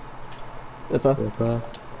 Já tá. Tá.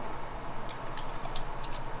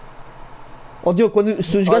 Ó Diogo,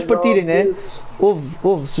 se os gajos partirem, né?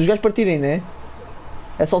 Ouve, se os gajos partirem, né?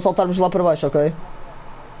 É só saltarmos lá para baixo, ok?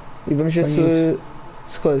 E vamos ver se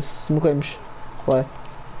morremos. Vai.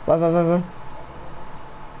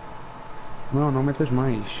 Não metas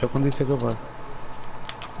mais, só quando isso acabar.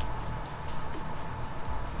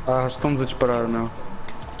 Estamos a disparar, não.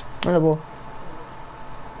 Manda boa.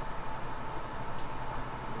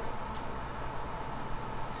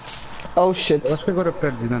 Oh shit. Eu acho que agora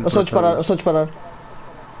perdes ainda. Eu só disparar.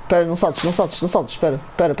 Espera, não saltes, espera.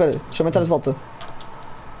 Deixa eu aumentar de volta.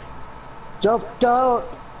 Jump down!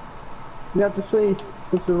 You have to see.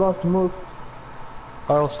 It's the right move.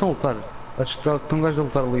 Eles estão a lutar. Acho que estão um gajo a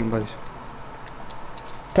lutar ali em baixo.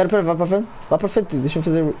 Espera, vai para frente. Vai para frente, deixa-me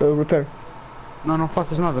fazer repair. Não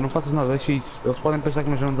faças nada, deixa isso. Eles podem pensar que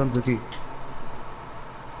nós já não estamos aqui.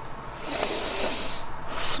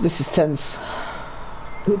 This is tense.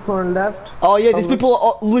 People on left. Oh yeah, these people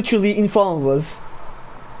are literally in front of us.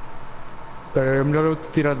 Espera, é melhor eu te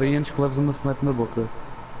tirar daí antes que leves uma snipe na boca.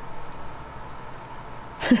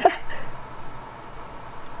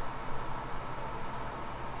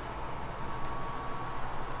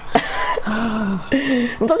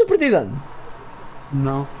 Não estás a partir dano?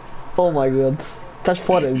 Não, Oh my god. Estás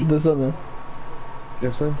fora da zona.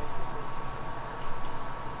 eu sei.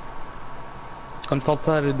 Quando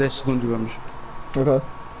faltar 10 segundos vamos. Ok.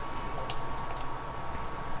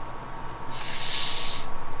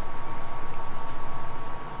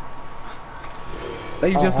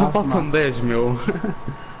 Aí já só faltam 10, meu.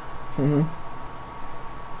 Uhum.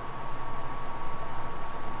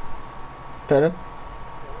 Espera.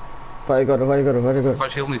 Vai agora.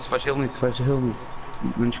 Faz heal nisso.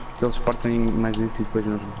 Antes que eles partem mais isso e depois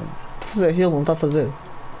nós morremos. Está a fazer heal, não está a fazer.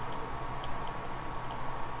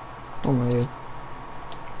 Oh my god.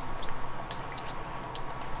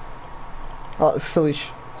 Ah, que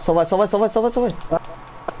lixo. Só vai. Só vai,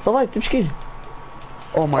 temos que ir.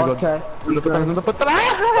 Oh my god. Okay. Anda para trás.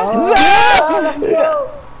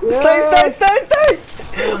 Stay!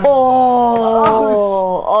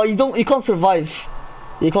 Oh, you can't survive.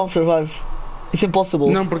 It's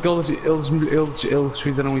impossible. Não, porque eles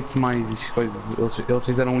fizeram isso mais coisas. Eles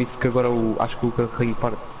fizeram isso que agora acho que o carrinho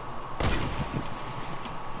parte.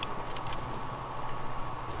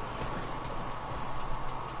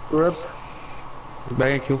 Rip.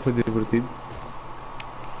 Bem, aquilo foi divertido.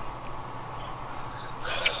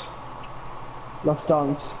 Left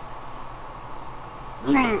arms.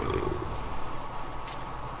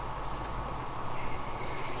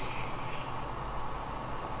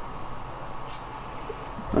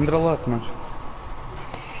 Anda lá, Tomás.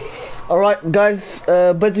 Alright, guys,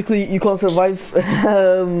 basically you can't survive.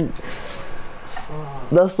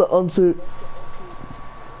 That's the answer.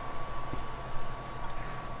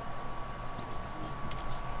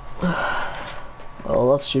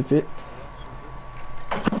 Oh, that's stupid.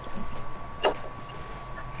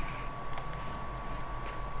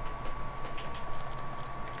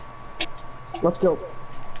 Let's go.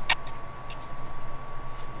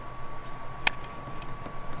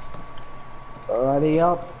 Alrighty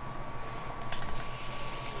up.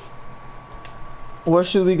 Where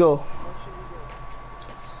should we go?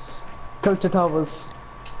 Tilted towers.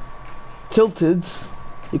 Tilted?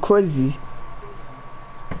 You crazy?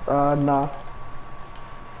 Nah.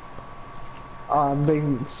 I'm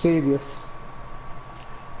being serious.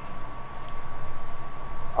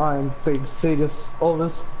 I'm being serious,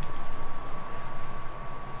 always.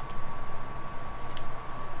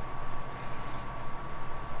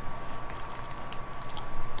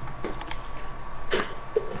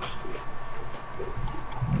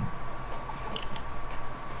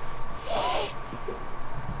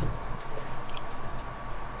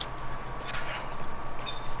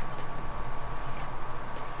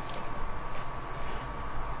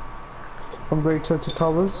 I'm going to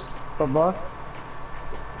towers. Bye-bye.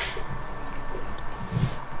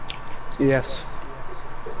 Yes.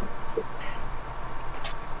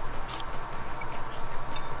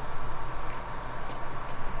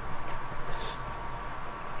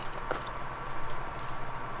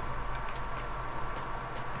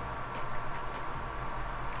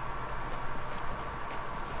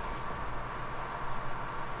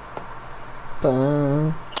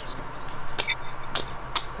 Bum.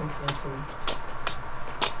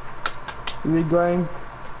 We're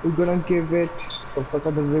gonna give it a fuck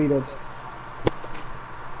of the reader.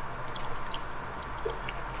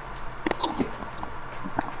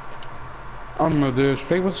 Oh meu Deus,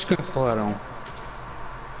 por que vocês cancelaram?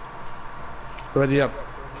 Ready up.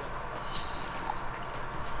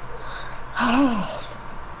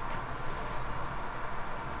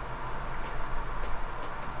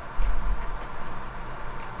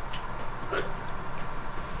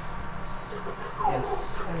 Yes,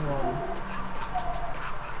 hang on.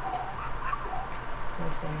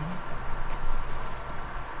 Okay.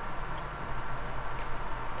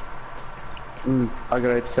 I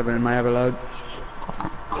got 87 in my overload.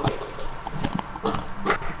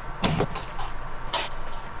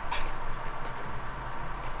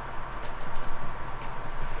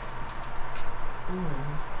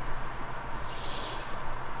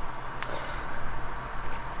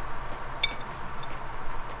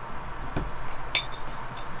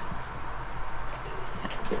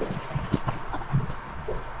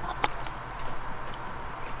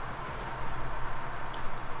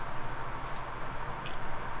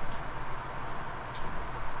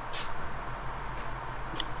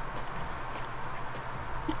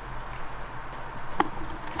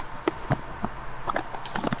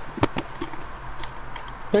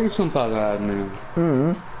 Por que isso não está a dar, meu?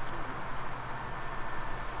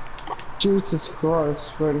 Jesus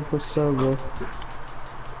Christ, waiting for server.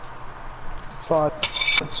 Fuck.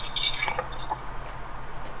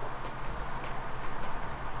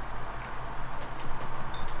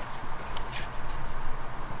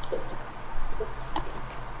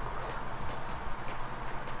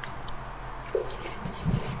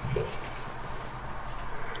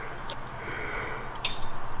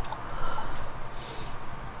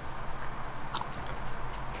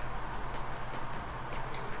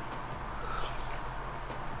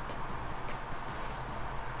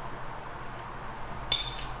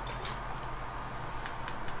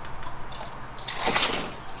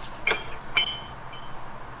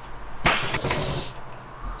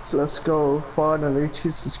 Let's go, finally,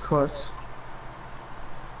 Jesus Christ.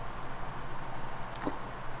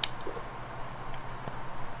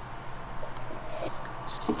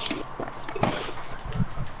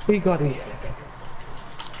 We got it.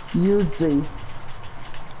 Yuzi.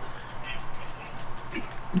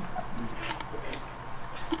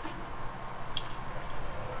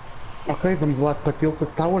 Ok, vamos lá para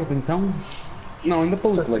Tilted Towers então. Não, ainda para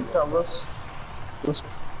o Lake. Towers.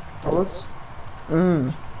 Towers.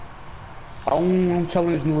 Há um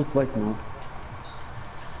challenge no Loot Lake, não?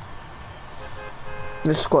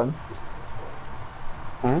 Desde quando?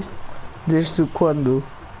 Hã? Desde quando?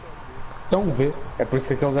 Então vê. É por isso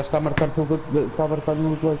que aquele já está a marcar está a marcar no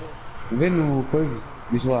Loot Lake. Vê no coisa.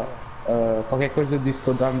 Diz lá. Qualquer coisa disso que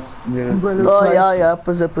eu dá-me. Oh, yeah,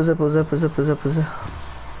 pois é.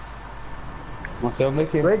 Não sei onde é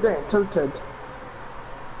que é. We're going tilted.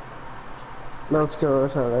 Let's go,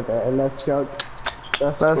 okay, let's go.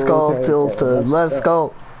 Let's go, okay, Tilted, okay, let's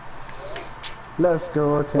go. Let's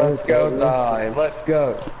go, okay. Let's go, die, let's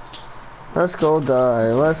go. Let's go,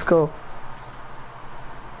 die, let's go.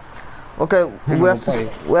 Okay, we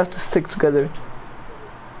have to stick together.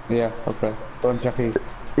 Yeah, ok. Pronto, já caí.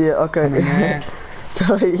 Yeah, okay. Yeah.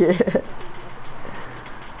 Yeah.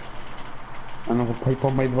 Eu não vou ir para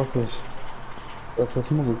o meio de vocês. Eu sou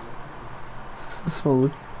esse maluco. Small.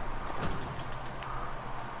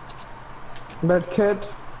 Medkit.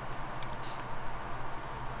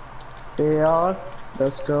 AR.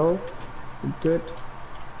 Let's go. Good.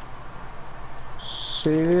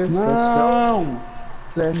 Serious. Let's go. Não!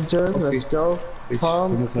 Cleanser. Let's go.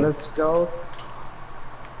 Palm. Let's go.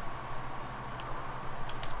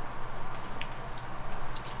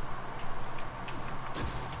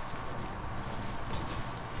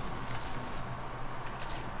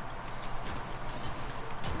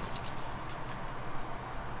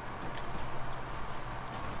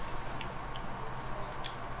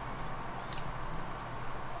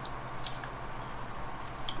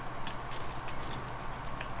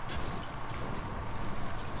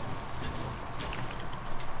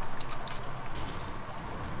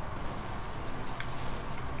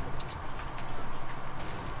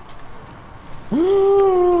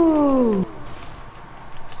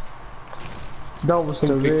 That was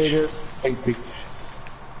the weirdest. Tenho picos.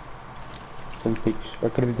 Tenho picos.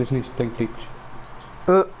 Acreditas nisto? Tenho picos.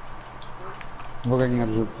 Vou ganhar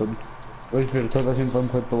o jogo todo. Vais ver, toda a gente vai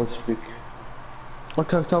morrer pelos picos.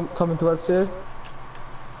 Okay, coming towards here.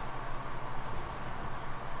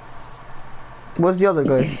 Where's the other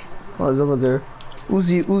guy? Oh, he's over there.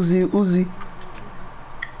 Uzi.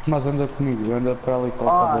 Mas anda comigo, anda para ali com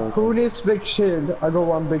Who needs big shield? I got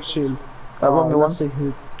one big shield. I want me one. Let's see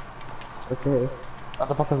who. Okay.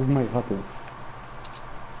 Anda para a casa do meio, rápido.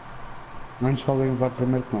 Não nos alguém vai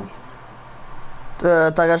primeiro que nós.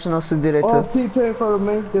 Tá gajo na nossa direita. Oh, people in front of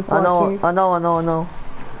me. They're I fighting. know.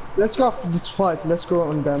 Let's go after this fight. Let's go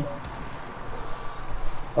on them.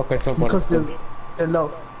 Ok, só bora. Because they're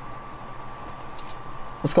low.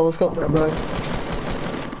 Let's go. Yeah, bro.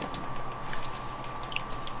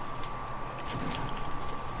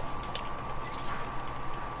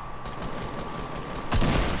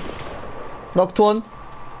 Knocked one.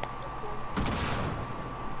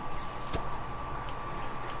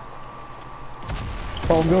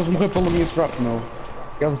 Pá, o deles morreu pela minha trap, meu.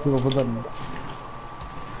 Eles estão a dar-me.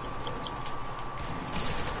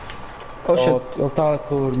 Oh shit. Ele está a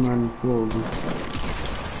cor, mano. Fogo.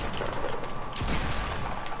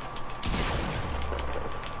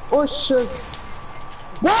 Oh shit.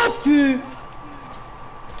 What?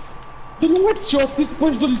 Dou-lhe um headshot e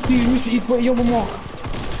depois dou-lhe tiros e ele morre.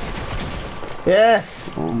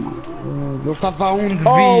 Yes. Ele estava a 1 de vida,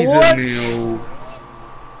 what? meu.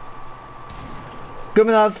 Good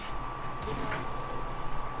enough.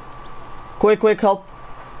 Quick, help.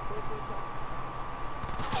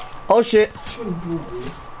 Oh shit.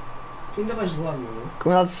 Tu ainda vais lá, meu.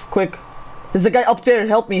 Come on, quick. There's a guy up there.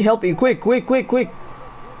 Help me. Quick.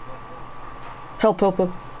 Help.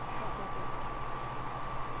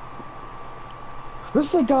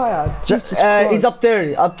 Where's the guy at? Jesus Christ. He's up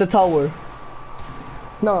there, up the tower.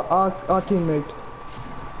 No, our teammate.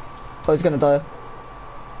 Oh, he's gonna die.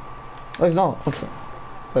 Oh, he's not. Okay.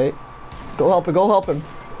 Wait. Go help him.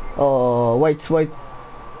 Oh, wait.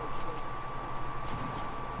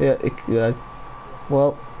 Yeah.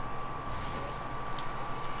 Well.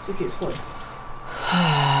 Sticky, it's squad.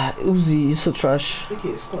 Uzi, you're so trash. Sticky,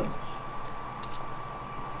 it's squad.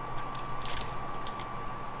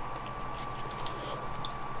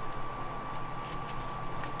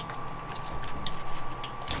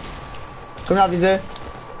 Come out, he's there.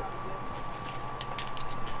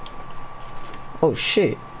 Oh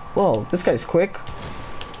shit. Whoa, this guy's quick.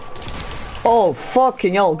 Oh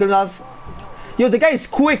fucking hell, good enough. Yo, the guy's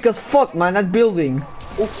quick as fuck, man, that building.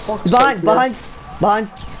 Oh fuck. Behind.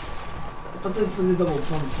 Eu estou a fazer double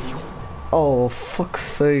pump. Oh, fuck's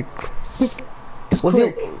sake. It's Was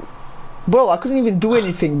quick. Bro, I couldn't even do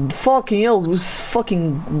anything. Fucking hell, it was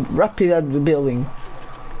fucking rapid at the building.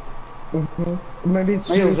 Maybe it's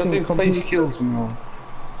Ele já shooting tem 6 completely. kills, meu.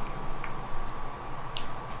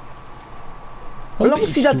 Olha a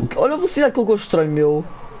velocidade que eu constrói, meu.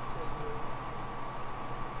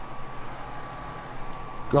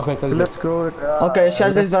 Ok, está a Let's go. Ok, as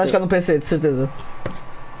caras devem ficar no PC, de certeza.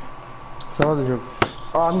 Sala do jogo.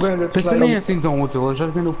 I'm going to O PC try. nem é assim tão útil, eu já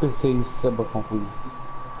vi no PC e isso é bacana com isso.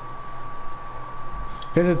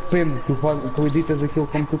 Depende, tu editas aquilo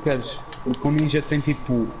como tu queres. Porque o Ninja tem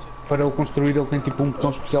tipo, para ele construir, ele tem tipo um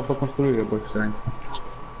botão especial para construir, é bem estranho.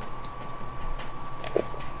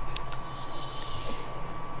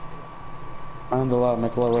 Anda lá,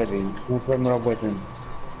 mete lá ready, não se vai demorar o tempo.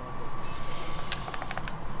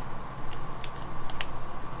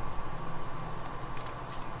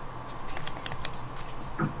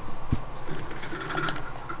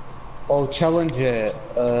 O challenge é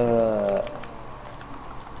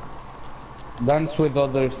dance with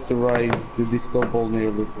others to rise the disco ball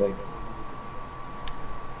near the play.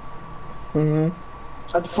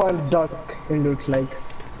 I'd find a duck in Loot Lake.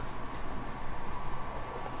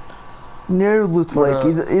 Near Loot Lake.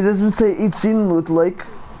 It doesn't say it's in Loot Lake.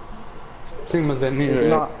 Sim, mas é near.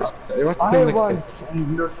 Não. Eu acho que I tem daqui. once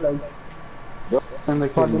in Loot Lake. Tem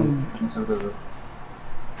daqui, Pardon. com certeza.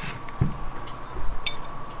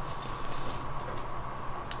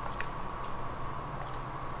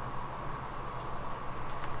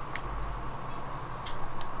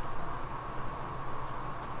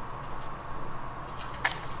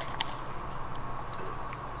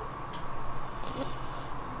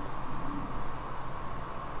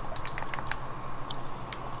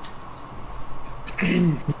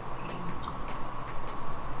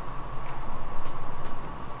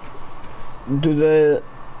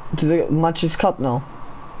 Do the matches cut now?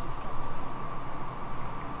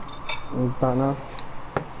 Don't know.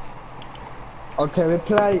 Okay,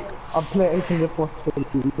 I'll play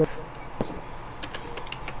 840.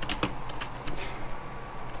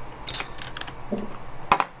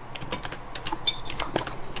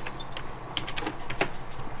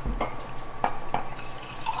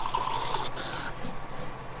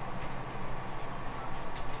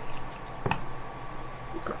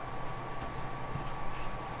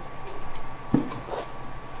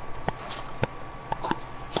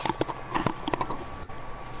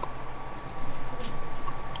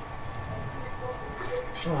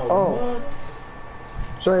 Oh. What?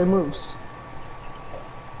 So it moves.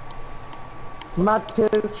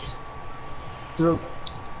 Matches.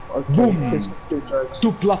 Okay, Boom. it's 2 drugs.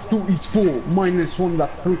 2 plus 2 is 4, minus 1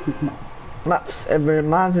 that's 3 quick maps. Maps, every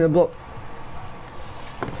man's in the block.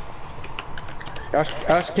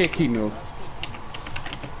 Acho que é aqui, meu.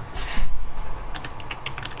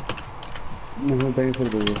 Mas não tenho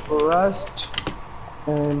certeza. Rust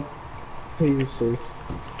and pieces.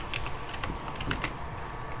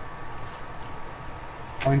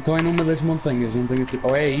 Ou então é numa das montanhas, não tenho certeza.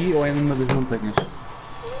 Ou é aí ou é numa das montanhas.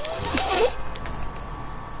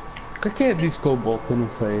 O que é Disco Ball que eu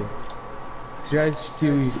não sei? Já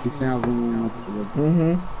existiu isso em algum outro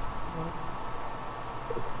jogo?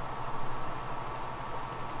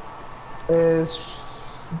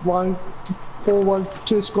 Is 1, 4, 1,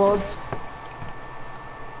 2 squads.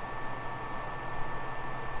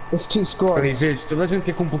 It's 2 Espera aí, squads. vês, toda a gente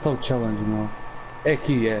quer completar o challenge, meu. É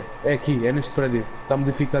aqui, é neste prédio. Está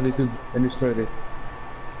modificado e tudo, é neste prédio.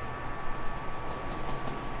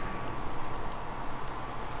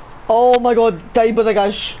 Oh my god, tá aí para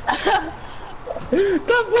gajo.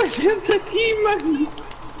 Está boa gente aqui, mano!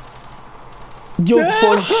 Diogo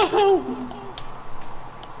foge.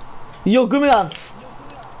 Yo, give me that.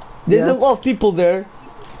 There's a Yeah. lot of people there.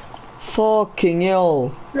 Fucking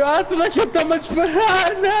hell. Ah, toda a gente está-me a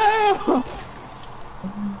disparar, não!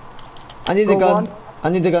 I need a Go gun. on. I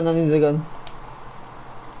need a gun, I need a gun.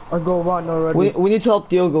 I go 1 already. We need to help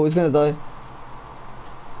Diogo, he's gonna die.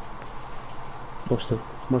 Posta,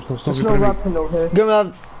 mas estão a There's vir no para mim. weapon over here. Give me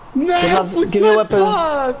that. Não, Give me a weapon.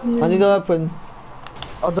 I need a weapon.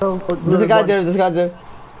 There's a guy there, there's a guy there.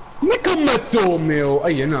 Como é que ele matou, meu?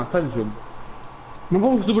 Ai, não, sai do jogo. Não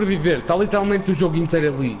vou sobreviver, está literalmente o jogo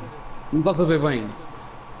inteiro ali. Não estás a ver bem.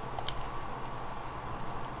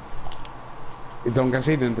 Então um gajo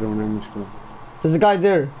aí dentro, não é? Mas pronto. There's a guy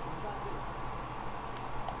there.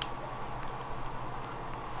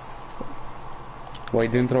 Ou aí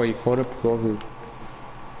dentro ou aí fora, porque óbvio.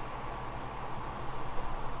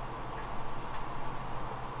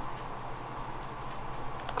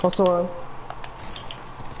 Cross around.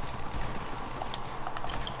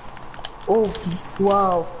 Oh,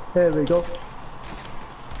 wow. There we go.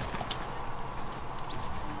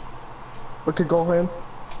 We could go in.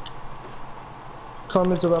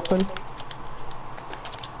 Carmen's a weapon.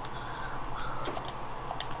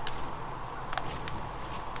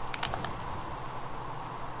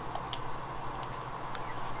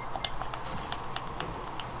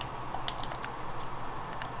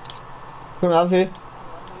 Come out here.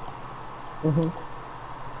 Mhm.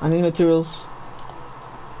 I need materials.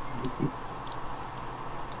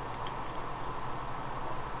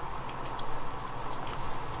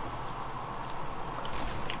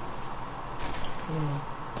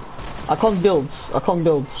 I can't build. I can't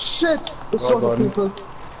build. Shit! There's Well other done. people.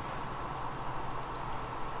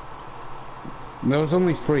 There was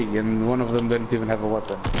only 3 and one of them didn't even have a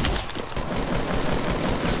weapon.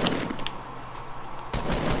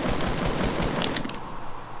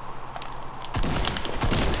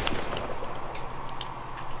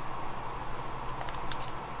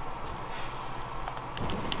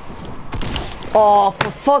 Oh,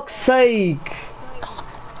 for fuck's sake!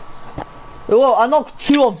 Well, I knocked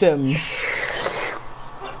 2 of them.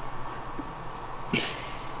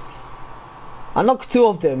 I knocked 2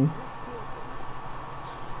 of them.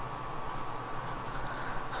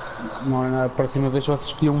 Não, a próxima vez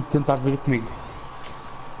vocês podiam tentar vir comigo.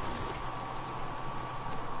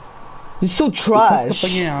 It's so Quase que trash.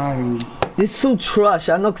 apanhei a arma. It's so trash.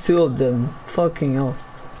 I knocked 2 of them. Fucking hell.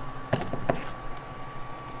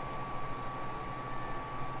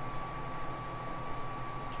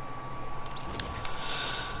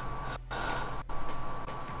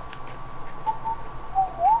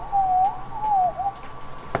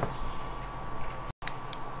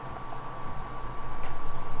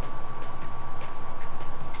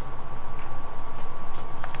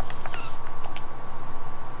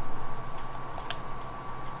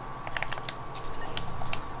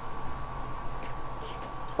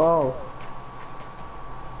 Oh.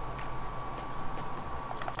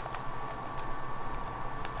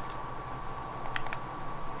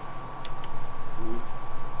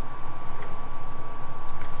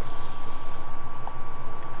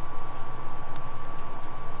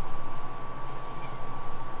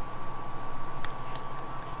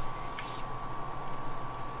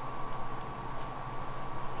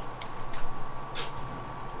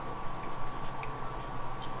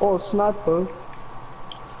 Oh, sniper.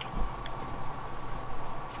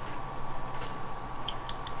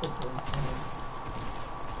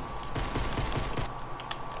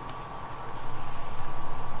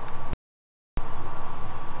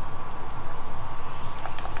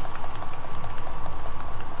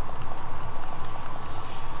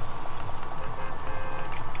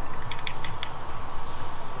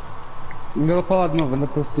 Anda para lá de novo, anda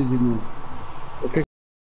para você de novo. Ok.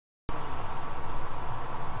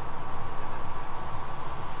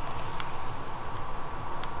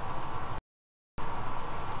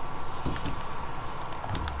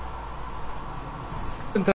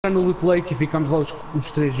 Entrar no loot lake e ficamos lá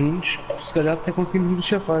os três juntos, se calhar até conseguimos nos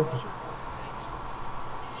chafar.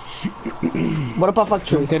 Bora para a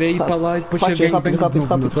factory. Não quero é ir para lá e depois ser Factory, gangbang de rápido, novo,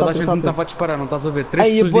 meu. rápido, Toda a rápido, gente me rápido. estava a disparar, não estás a ver? Três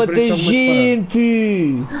Ai, pessoas bota diferentes estavam a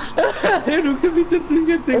gente! disparar. Eu nunca vi tanta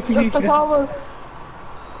gente aqui.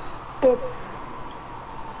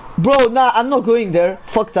 Bro, nah, I'm not going there.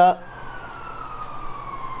 Fuck that.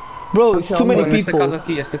 Bro, it's too many Mano,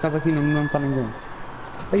 people. esta casa aqui não está ninguém.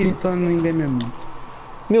 Aí não está ninguém mesmo.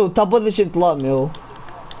 Meu, tá boa da gente lá, meu.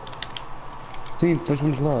 Sim, depois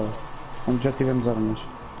vamos lá. Onde já tivemos armas.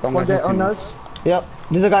 Está um One gajo em day on cima. us. Yep,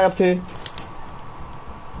 there's a guy up here.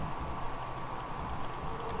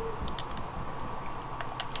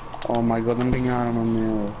 Oh my god, não tenho arma,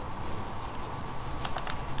 meu.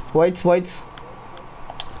 Wait, wait.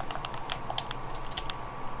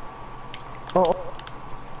 Oh,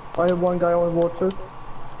 I have one guy on water.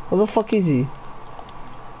 Where the fuck is he?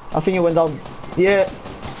 I think he went down. Yeah.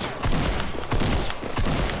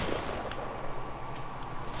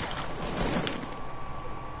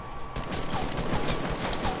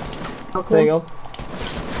 There you go.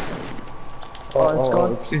 Oh, it's Eu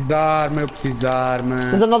gone. preciso de arma, eu preciso de arma.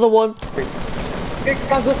 There's another one. O que é que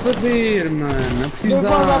estás a fazer, mano? Eu preciso de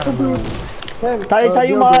arma. Tá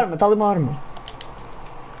aí uma arma, tá ali uma arma.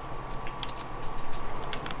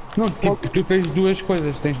 Não, tipo, tu tens duas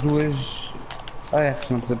coisas, tens duas ARs,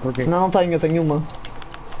 não sei porquê. Não, não tenho, eu tenho uma.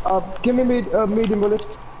 Give me medium bullets.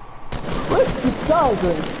 What?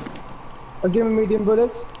 2,000. Give me medium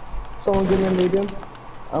bullets. Someone give me a medium.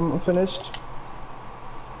 I'm finished.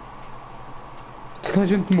 Toda a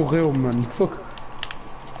gente morreu, mano. Fuck.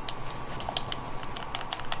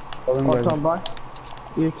 Olha um I'll gajo. come back.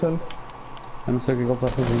 Ethan. Eu não sei o que é que ele está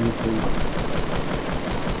fazendo aqui.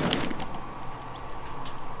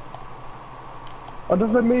 I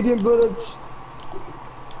don't have medium bullets.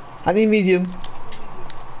 I need medium.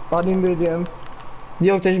 I need medium.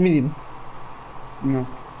 Diogo, tens medium. Não.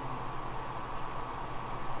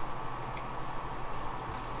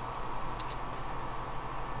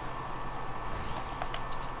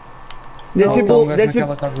 There's Não, people, tá um gajo there's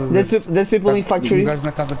naquela people, casa there's people in Um factory. gajo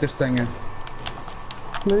na casa castanha.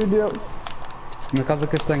 Medium. Na casa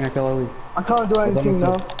castanha, aquela ali. I can't do anything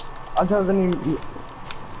no now. I don't have any.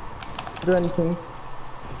 Do anything.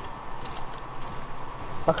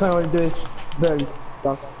 I can't really do it. Very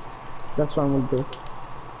stuck. That's what I'm gonna do.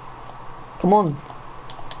 Come on.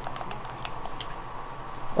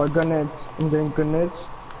 Or grenades. I'm doing grenades.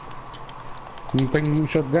 Não tenho um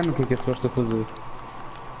shotgun, o que é suposto a fazer?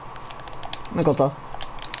 Onde é que ele tá?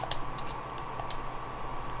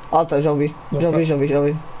 Ah tá, já vi. Já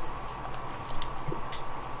vi.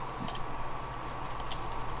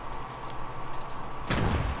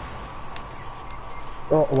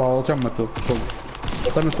 Oh, uau, ele já me matou. Fogo. Ele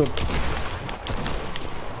está no topo.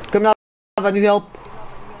 Coming out, I need help.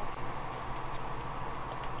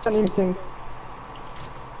 Anything.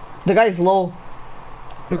 The guy is low.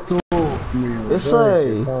 Eu estou. Eu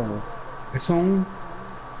sei. É só um.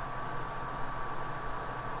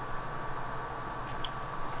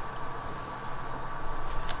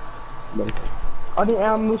 I need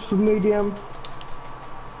ammo for medium.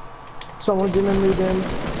 Someone give me medium.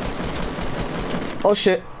 Oh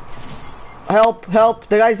shit. Help, help,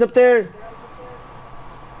 the guy's up there.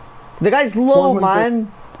 The guy's low, One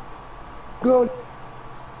man. Good.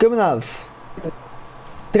 Good enough.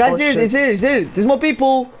 The guy's Oh, here, shit. he's here. There's more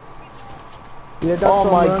people. Yeah, that's Oh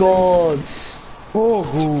my running. god.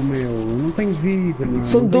 Fogo, meu. Não tenho vida, mano.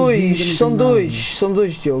 São Não tenho dois, vida, são não tenho dois, são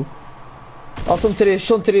dois, Diogo. Oh, são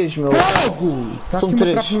três, meu. nada. Fogo! Está São aqui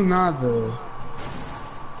três. uma trap no nada.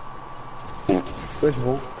 Depois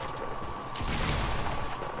vou.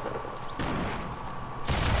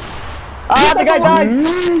 Ah, the guy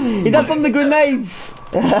died! He died from the grenades!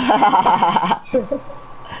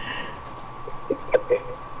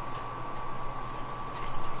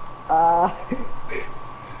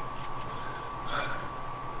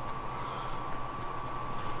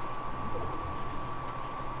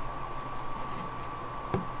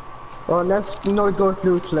 Oh, No, let's not go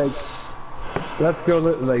Loot Lake. Let's go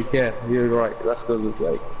Loot Lake, yeah, you're right. Let's go Loot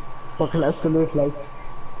Lake. Okay, let's go Loot Lake.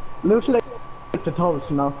 Loot Lake is the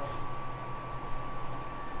tallest now.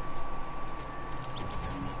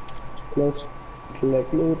 Let's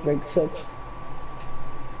collect Loot Lake 6.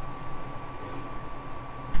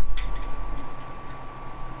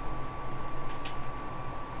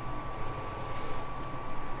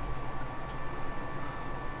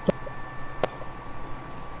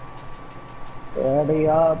 Ready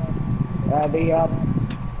up, ready up.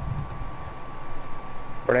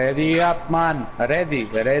 Ready up, man. Ready,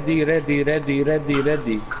 ready, ready, ready, ready,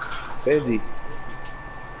 ready. Ready.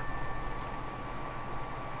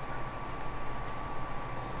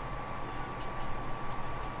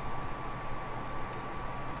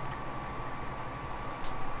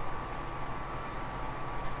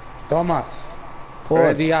 Thomas. What?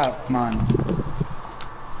 Ready up, man.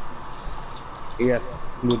 Yes,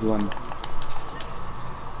 good one.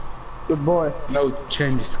 Good boy. No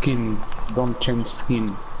change skin. Don't change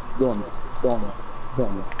skin. Don't.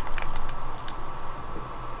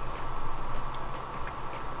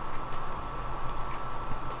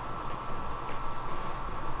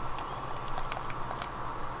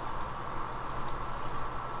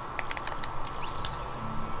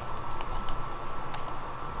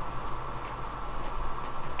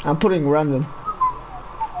 I'm putting random.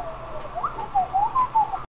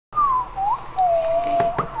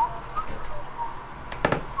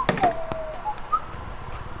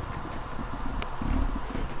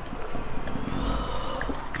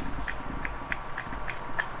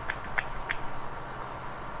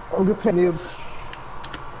 I'm gonna play noob.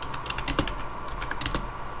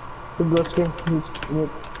 Good boy, skin. Noob.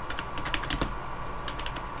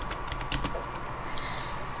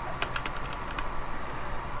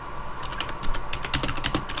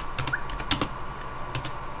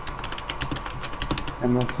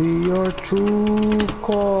 And I see your true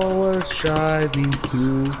colors shining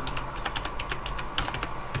through.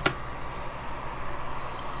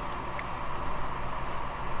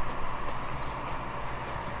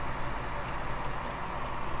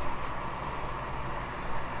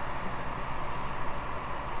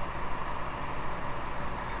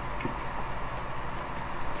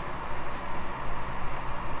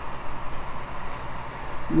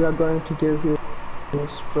 We are going to give you a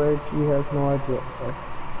spread. You have no idea. Okay?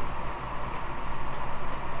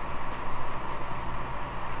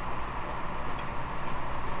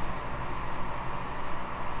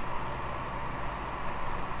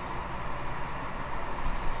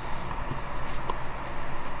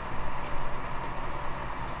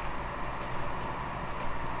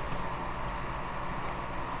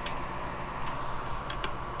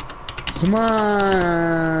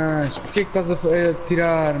 Tomás, porquê que estás a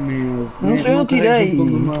tirar, meu? Não, eu não tirei. carregas no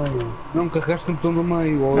botão do meio. Não carregaste no botão do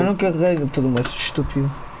meio. Eu não carreguei no todo mais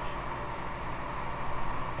estúpido.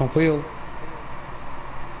 Então foi ele.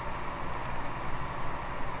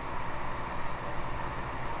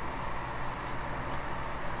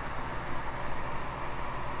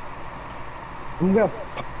 I'm gonna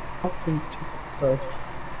fucking first.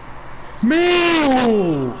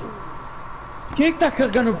 Meu! Quem é que está a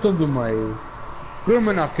carregar no botão do meio?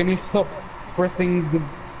 Romanov, can you stop pressing the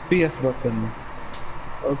BS button?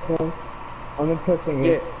 Okay. I'm not pressing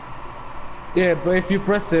Yeah. it. Yeah, but if you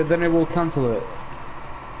press it, then it will cancel it.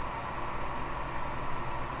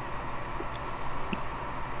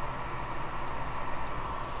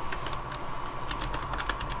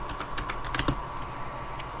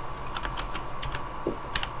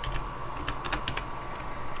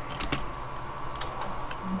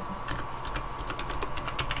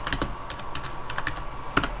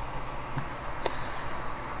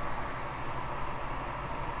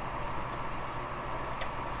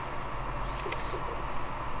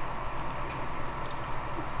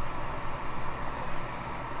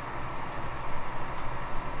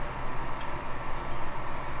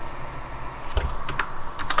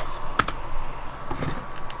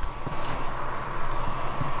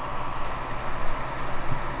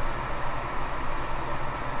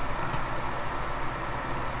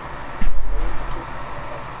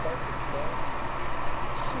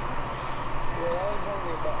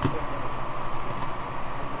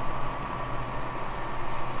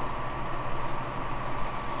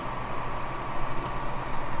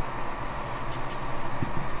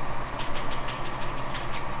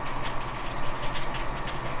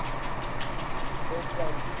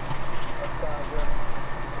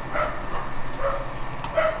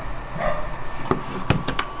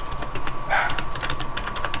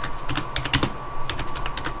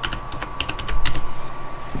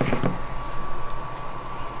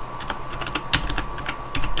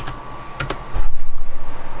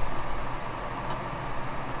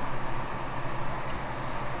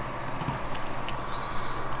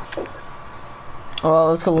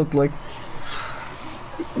 Oh, let's go look like.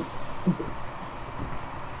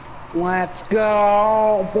 Let's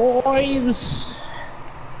go, boys!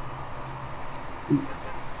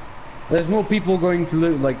 There's more people going to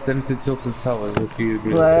loot like than to Tilted Towers if you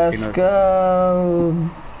agree. Let's you know. go,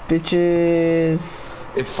 bitches.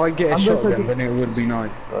 If I get a shotgun, then it would be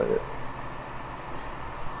nice.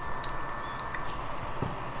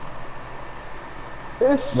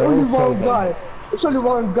 It's They're only all so one bad. guy. It's only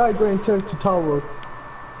one guy going to tower.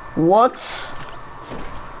 What?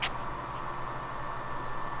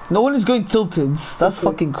 No one is going tilted. That's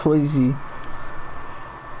fucking crazy.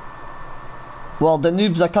 Well, the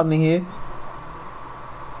noobs are coming here.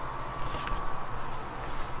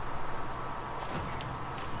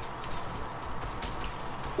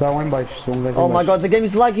 Tá lá embaixo, são um gajo Oh my embaixo. god, the game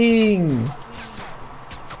is lagging.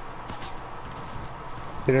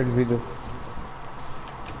 Tirar de vida.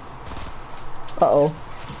 Uh-oh.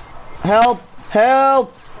 Help!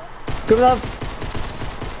 Help! Coming up!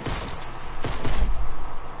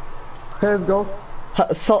 Let's go.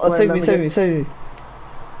 Wait, Save let me, me save get- me, save me.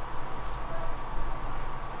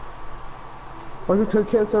 Are you two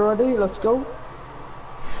kills already? Let's go.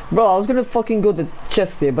 Bro, I was gonna fucking go to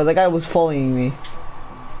chest here, but the guy was following me.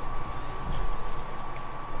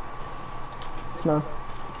 No.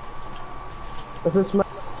 Is this my...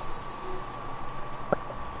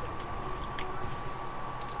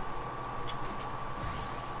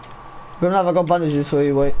 Gonna have I got bandages for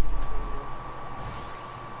you, wait.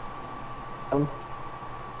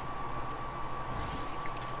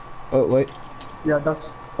 Oh, wait. Yeah, that's...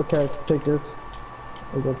 Okay, take this.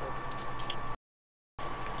 Oh, good.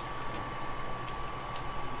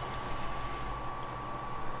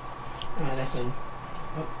 Ah, that's him.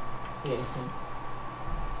 Oh, yeah, it's him.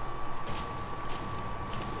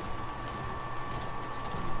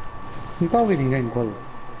 Não está a ouvir ninguém quase.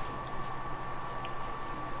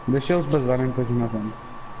 Deixa eles bazarem depois de matando.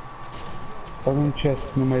 Faz um chest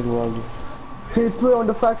no meio do lago. Can you put on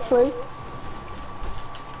the factory?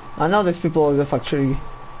 I know there's people in the factory.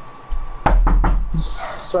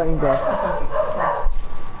 Starting there.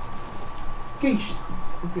 Que é isto?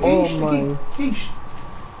 Que Oh, é isto? mãe. Que é isto?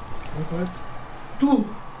 Tu!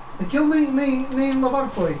 Aquele nem lavar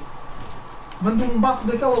foi. Manda um bafo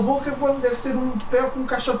daquela boca quando deve ser um pé com um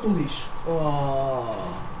caixote de lixo. Oh.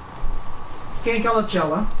 Quem é aquela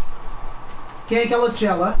tchela? Quem é aquela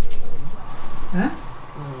tchela? Hã?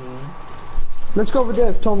 Let's go over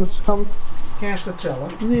there, Thomas. Come. Quem é esta tchela?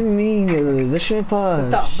 What do you mean? Deixa-me em paz.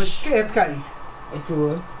 Tá, mas quem é de quem? É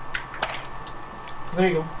tua.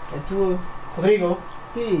 Rodrigo. É tua. Rodrigo.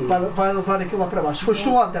 Que? Vai levar aquilo lá para baixo. Foste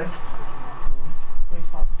tu ontem. Foi isso,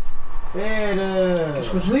 passa. Pera. Queres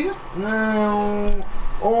que eu desliga? Não.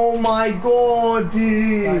 Oh my god.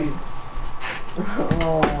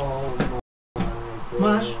 Oh.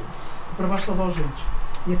 Mas, para baixo lavar os dentes.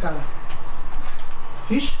 E a cara.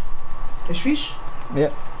 Fixe? És fixe?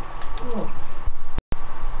 Yeah. Oh.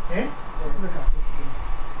 É? Para cá.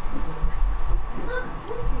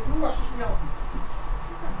 Não gostas de mel?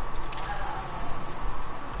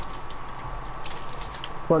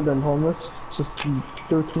 Well done, homeless. Just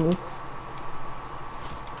do it to me.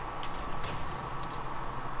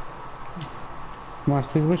 Mas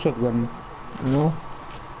tens uma shotgun. Não.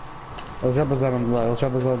 Eles já bazaram de lá, eles já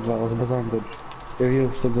bazaram de lá, eles bazaram todos. Eu vi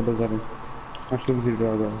eles todos a bazarem. Nós temos ir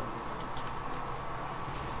para agora.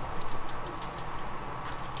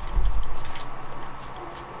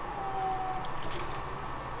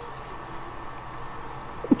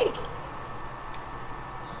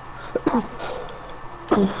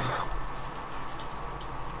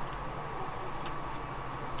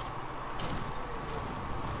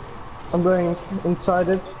 I'm going inside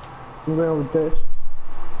it. I'm going over there.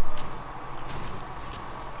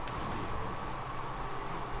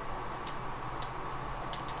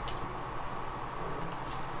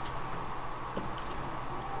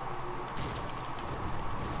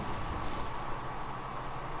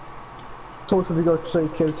 Totally got 3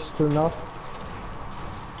 kills to now.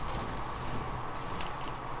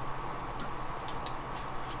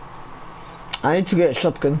 I need to get a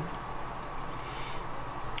shotgun.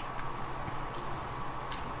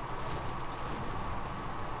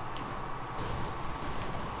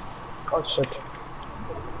 Oh shit.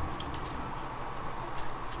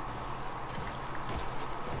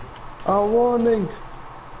 Warning!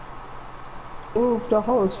 Move the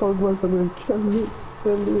house for once I'm going to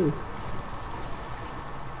kill you.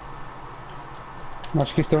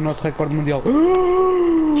 Acho que este é o nosso recorde mundial.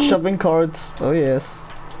 Shopping carts. Oh yes.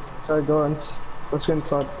 Sorry, go on. Let's get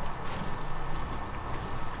inside.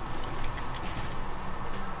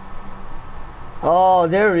 Oh,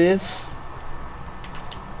 there it is.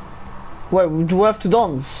 Wait, do we have to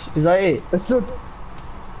dance? Is that it? It's not.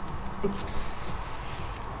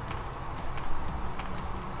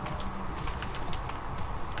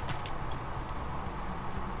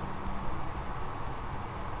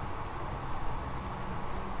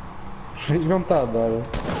 Eles vão estar a dar.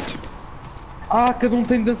 Ah, cada um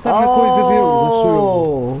tem de dançar na coisa deles, acho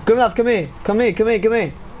eu. Oh, come up, come here, come here, come here, come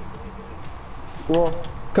here. What?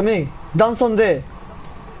 Come here. Dance on there.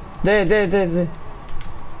 There.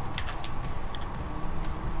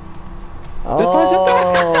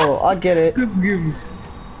 Oh, I get it. Conseguimos.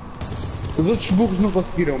 Os outros burros não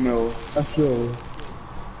conseguiram, meu. Acho eu.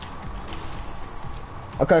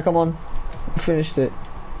 Okay, come on. We finished it.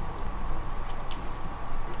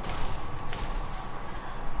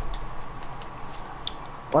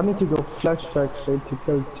 I need to go flashback straight to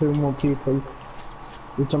kill 2 more people,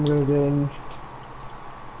 which I'm gonna do in.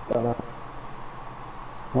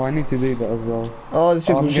 Oh, I need to do that as well. Oh, there's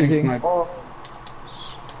people I'm getting shooting. sniped. Oh,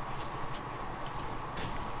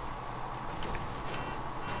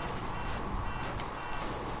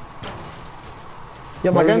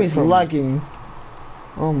 Yeah, my Where is game it is from? lagging.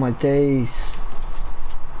 Oh my days.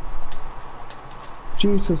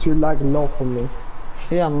 Jesus, you lag a lot for me.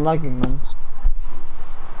 Yeah, I'm lagging, man.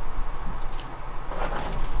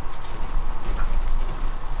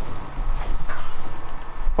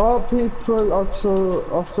 Oh, people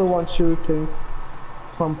also want shooting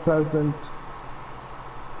from present.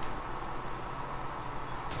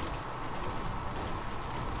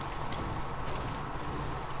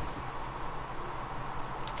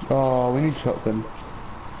 Oh, we need shotgun.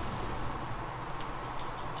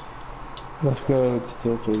 Let's go to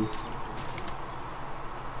Tilted.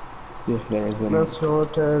 Yes, there is one. Let's go,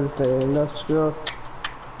 Thursday, let's go.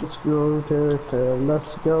 Let's go, Thursday,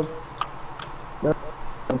 let's go.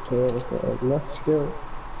 Let's go.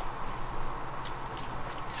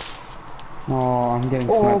 Oh, I'm getting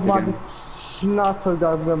Oh sniped my again. sniper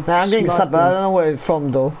got them. Nah, I'm getting slapped, but I don't know where it's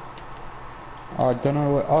from though. Oh, I don't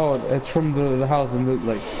know where. Oh, it's from the house and loot,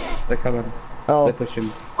 like, they're coming. Oh, They're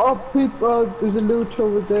pushing. Oh, people, there's a loot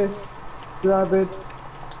over there. Grab it.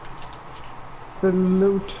 The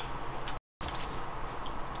loot.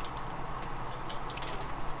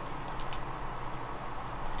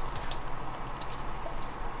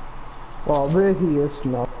 Oh, where he is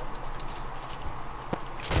now.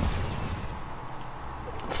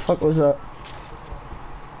 fuck was that?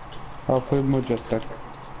 Oh, foi o meu jetpack.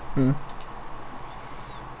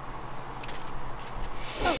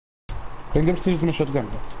 Ainda preciso de uma shotgun.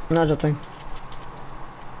 Não, já tenho.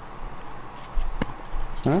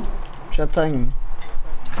 Hã? Já tenho.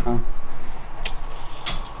 Ah.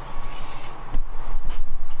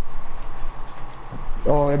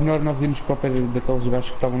 Oh, é melhor nós irmos para o pé daqueles gajos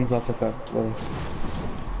que estavam-nos a atacar. Os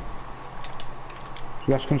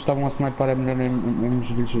gajos que nos estavam a sniper é melhor irmos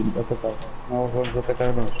lhes atacar. Não vamos atacar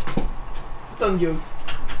a nós. Então, Diogo.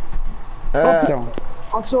 Então,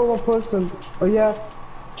 I saw one person. Oh yeah.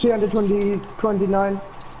 329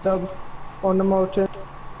 subs on the mountain.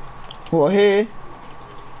 What, here?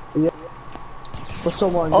 But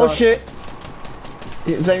someone Oh died. shit!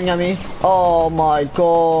 He's aiming at me. Oh my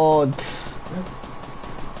god.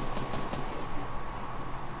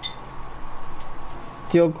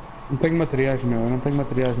 Diogo. não tenho materiais, meu. Eu não tenho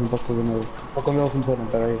materiais, não posso fazer nada. Só quando eles me foram,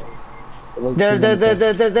 peraí.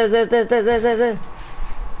 There.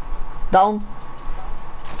 Down.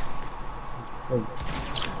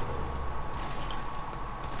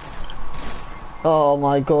 Oh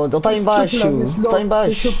my god, ele tá em baixo, tá em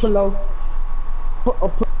baixo. It's below.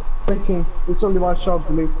 It's only one shot,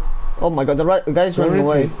 believe. Oh my god, the guy's Where running is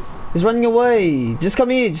away. he? He's running away. Just come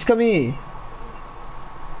here, just come here.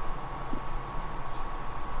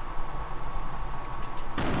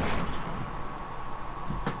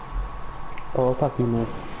 Oh, ele está aqui, meu.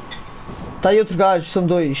 Tá aí outro gajo, são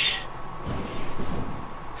dois.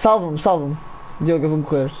 Salva-me. Diogo, eu vou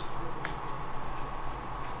correr.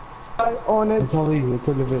 Guy on Ele it. está ali, eu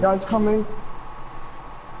estou a ver. Guys coming.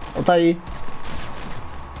 Ele tá aí.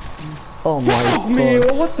 Oh my Meu,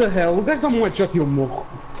 god. what the hell? O gajo dá-me um headshot e eu morro.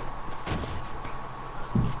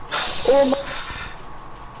 Oh my.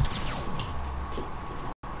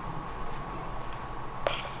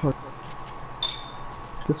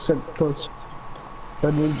 Just said close.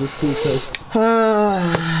 That will just be close.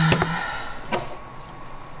 Ah.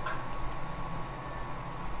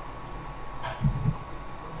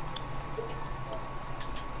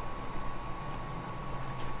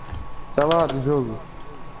 Está lá, do jogo.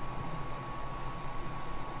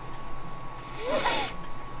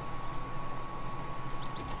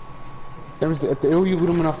 Eu e o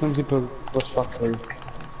Bruno nós temos de ir para os factory.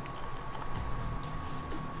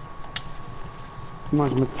 Mais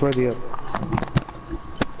uma ready up.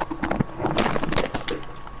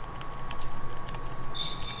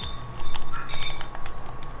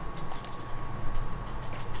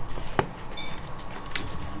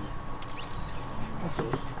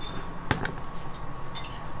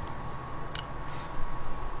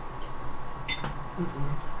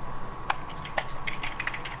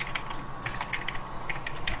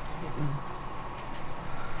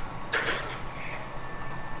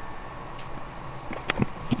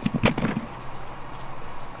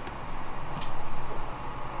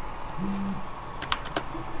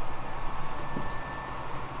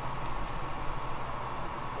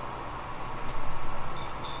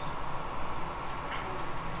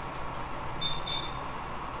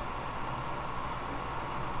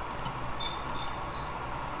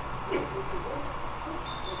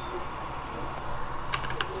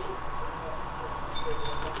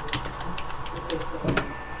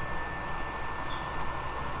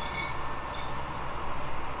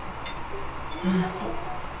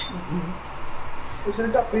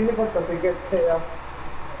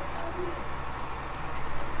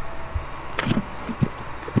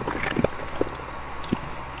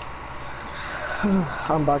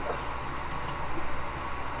 I'm back.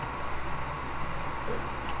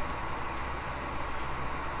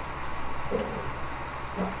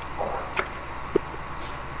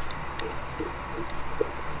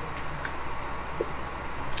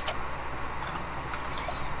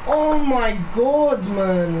 Oh my god,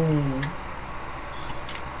 man!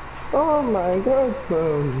 Oh my god,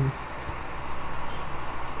 man.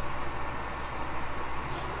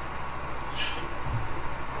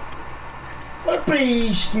 Olha para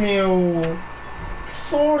isto, meu! Que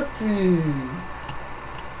sorte!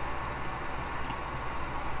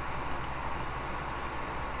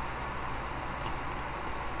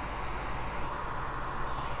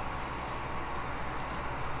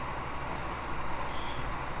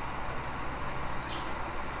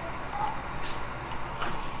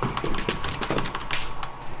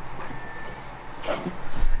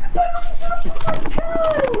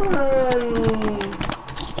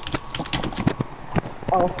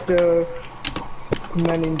 After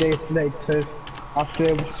many days later,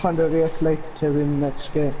 after 100 years later in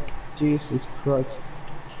next game, Jesus Christ.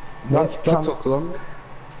 That's so long.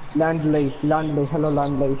 Landley, hello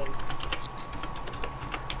Landley.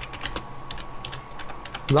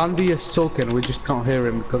 Landy is talking, we just can't hear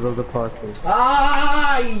him because of the party.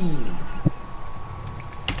 Ai!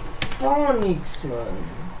 Phonics, mano!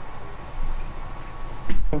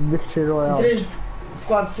 Victory Royale. 3,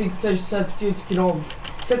 4, 5, 6, 7, 8 km.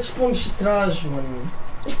 7 pontos de trás, mano.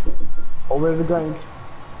 Oh, where are we going?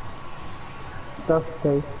 That's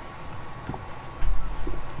okay.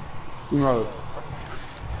 No.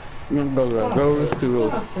 Não go there, go to the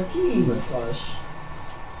road. Passa aqui, rapaz.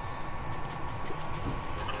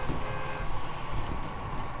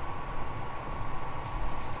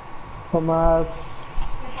 Tomás.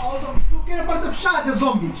 Não quero a porta fechada,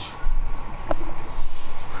 zombies!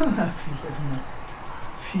 Filha de uma.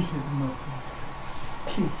 Filha de uma.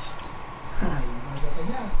 Que é isto? Ai, vais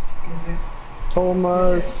apanhar. Quer dizer.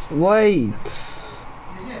 Thomas. Wait!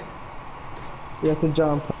 Dizer. You have to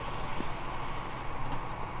jump.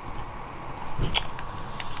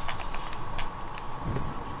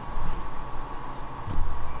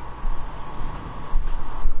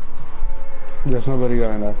 There's nobody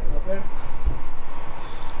going there.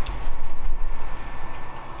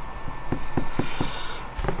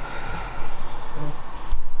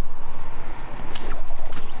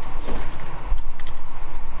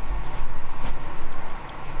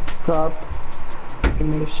 Stop.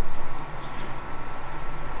 Finish.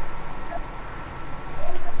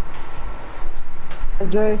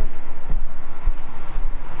 Jay.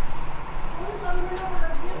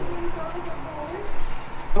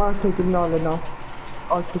 I'll take him now.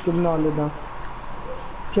 I'll take him now.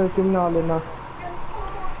 Take him now.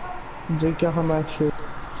 Jay, क्या हम actually?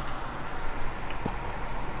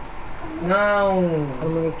 Não!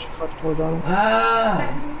 I'm gonna try to down. Ah!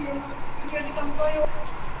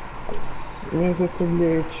 Music will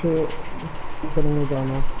be to putting me down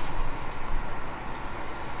now.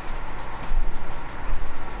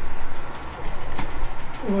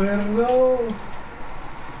 Where go?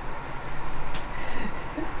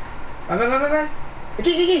 Vai.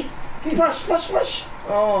 Aqui. Flash.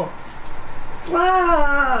 Oh.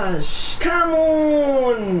 Flash! Come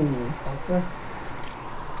on! Ok.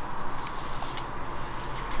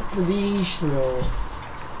 Perdi isto, meu.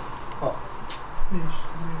 Oh.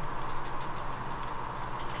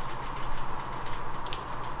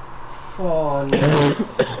 Fone. Espera.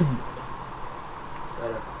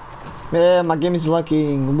 Yeah, my game is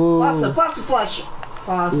lacking. Woo. Passa flash.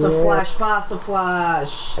 Passa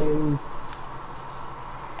flash.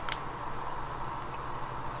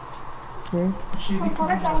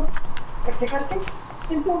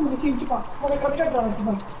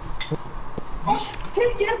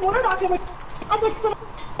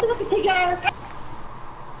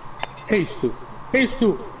 Que isto? Que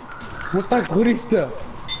isto? Um ataque terrorista!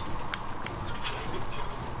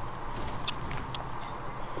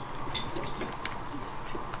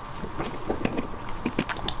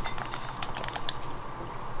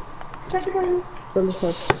 चलो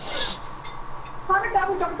sir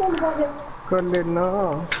कर लेना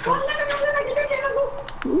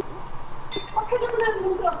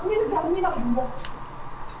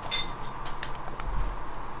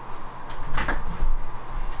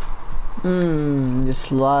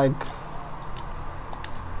This lag.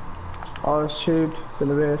 Oh shit,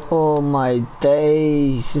 celebrate. Oh my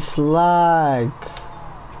days, this lag.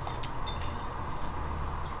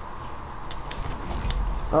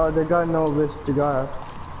 Oh, they got no wish to go.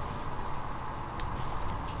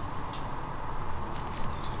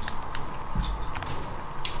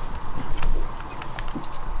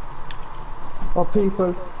 Oh,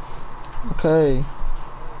 people. Okay.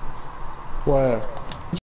 Where?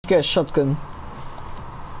 Get a shotgun.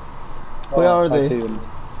 Where are they? Eles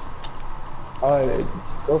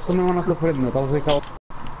estão mesmo à nossa frente, meu. Estás a ver cá.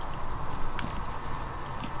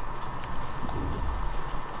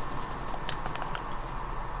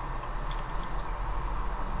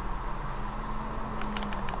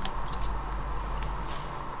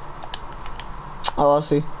 Oh, I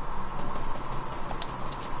see.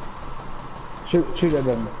 Shoot at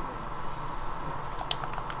them.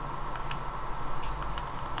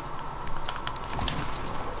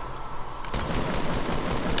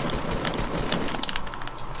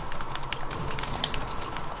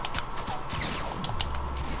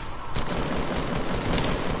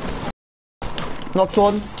 Knocked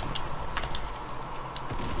one.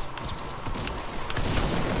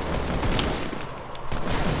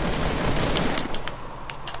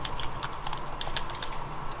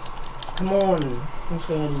 Come on. Vamos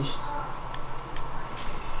ganhar isto.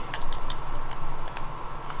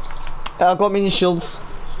 I got mini shields.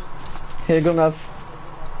 Here you go, Nav.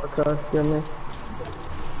 Okay, get me.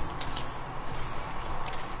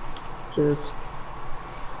 Cheers.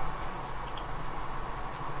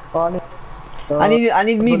 Oh, I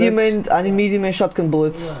need medium and shotgun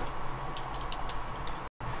bullets.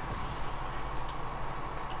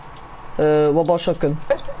 What about shotgun?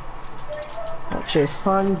 Oh, cheers.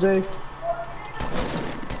 हाँ जी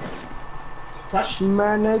Flash?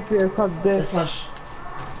 मैंने कैसा दे Flash.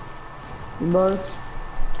 बस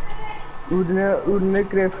उड़ने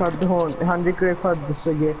क्रेफा धोन हाँ जी क्रेफा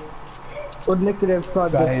दसेगे उड़ने क्रेफा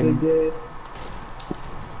दसेगे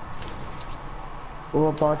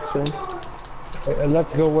वो बात से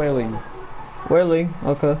Let's go whaling. Whaling,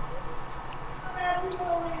 okay.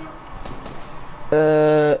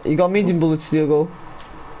 You got medium bullets, Diogo.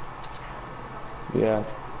 Yeah.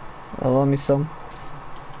 Allow me some.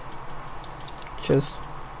 Cheers.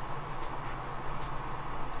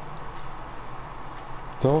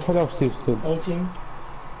 Então vou falhar os tiros todos. Ultim.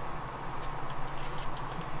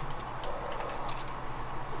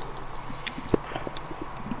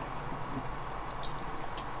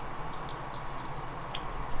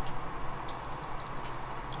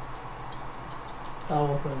 Tá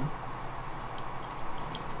open.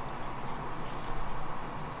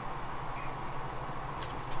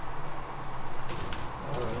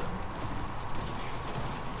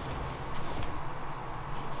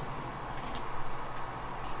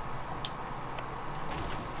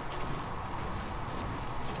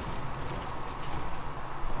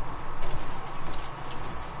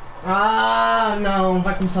 Ah, não,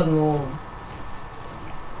 vai começar de novo.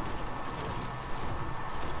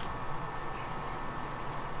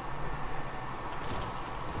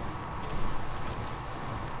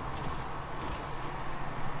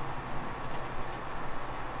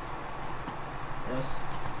 Yes.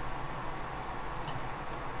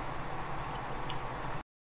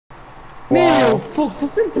 Meu, fogo, sou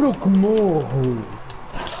sempre eu que morro.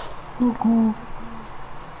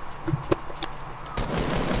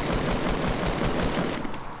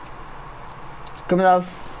 Coming out.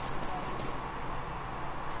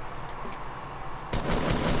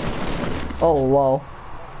 Oh wow.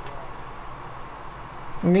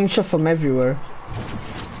 I'm being shot from everywhere.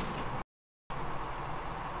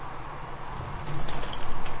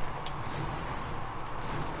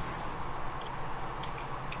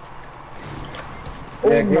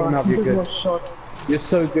 Yeah, good enough, you're good good. You're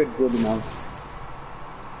so good, good enough.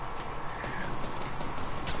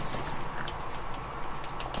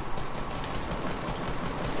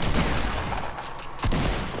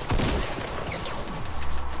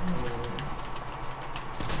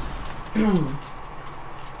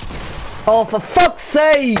 Oh, for fuck's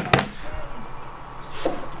sake!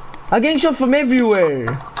 I'm getting shot from everywhere.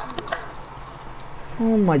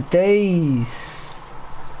 Oh my days.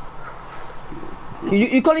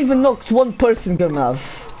 You can't even knock one person, Gurnav.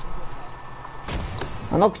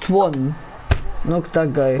 I knocked one. Knocked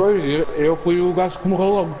that guy. Pois, eu fui o gajo que morreu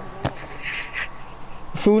logo.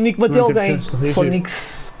 Foi o único que bateu Não tive alguém. chance de reagir.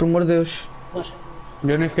 Fónix, pelo amor de Deus.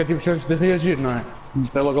 Eu nem sequer tive chance de reagir, não é?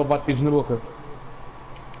 Metei logo batidos na boca.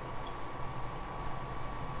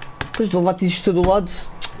 Depois de levar tiros de todo lado.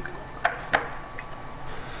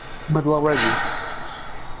 But already.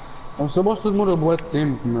 Essa bosta demora bué de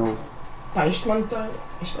tempo, meu. Pá, isto mano está.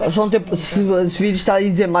 Eles vão ter. Se os vídeos está a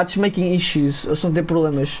dizer matchmaking issues, eles estão a ter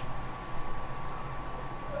problemas.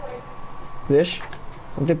 Vês?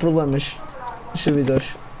 Vão ter problemas. Os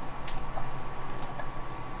servidores.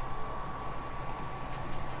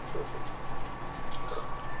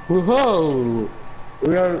 Whoa!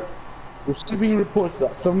 We are receiving reports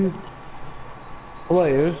that some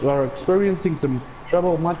players are experiencing some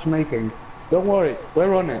trouble matchmaking. Don't worry,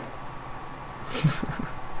 we're on it.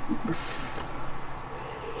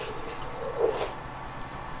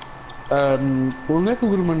 Onde é que o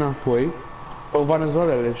Grumanã foi? Para levar nas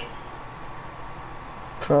orelhas.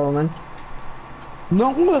 Provavelmente.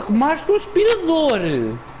 Não arrumaste o aspirador!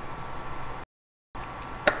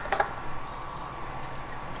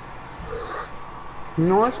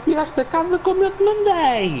 Não aspiraste a casa como eu te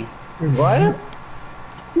mandei! Agora?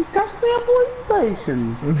 Ficaste sem a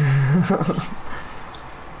PlayStation!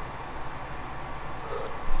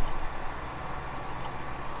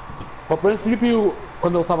 Ao princípio,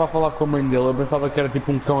 quando ele estava a falar com a mãe dele, eu pensava que era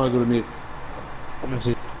tipo um cão a dormir. Mas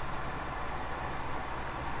isso...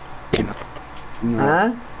 Não.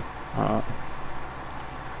 Hã?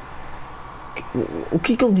 O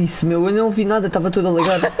que é que ele disse, meu? Eu não ouvi nada, estava tudo a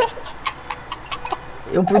ligar.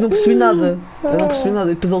 Eu não percebi nada. Eu não percebi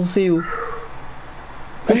nada e depois ele saiu.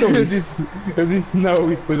 O que é que ele disse? Eu disse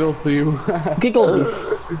não e depois ele saiu. O que é que ele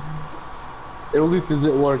disse? Ele disse is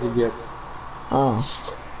it working yet? Ah.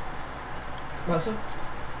 Passa?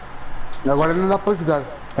 Agora não dá para jogar.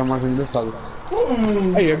 Está mais engraçado.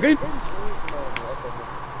 Ei, alguém...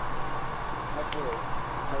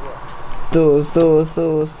 Estou.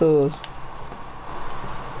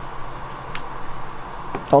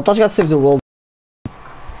 Oh, estás a jogar Save the World?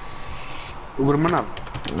 O Bermanado.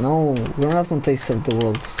 Não, o Granada não tem Save the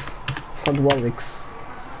World. Fala do Alex.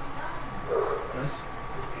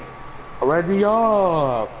 Ready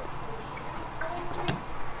up!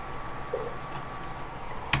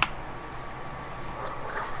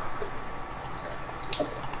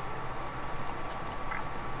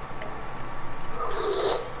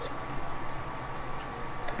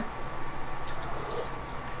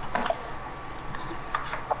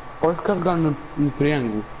 Pode carregar no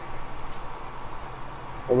triângulo.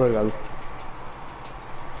 Obrigado.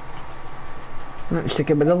 Não, isto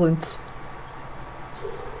aqui é bem lento.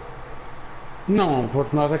 Não,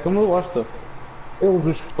 Fortnite é como eu gosto. Eu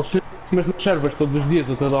uso os mesmos servers todos os dias,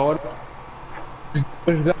 a toda a hora.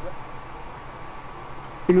 Para jogar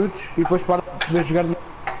minutos e depois para de poder jogar.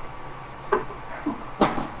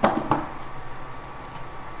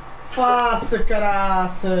 Passa,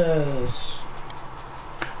 caraças!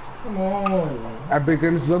 Come on! É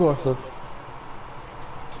pequenos da bosta.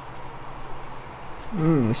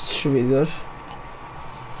 Estes servidores.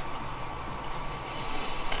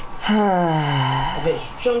 Ah. Vejo,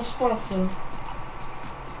 já não se passa.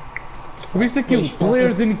 Viste aquilo? Pois, passa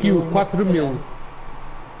Players in queue, tudo. 4000.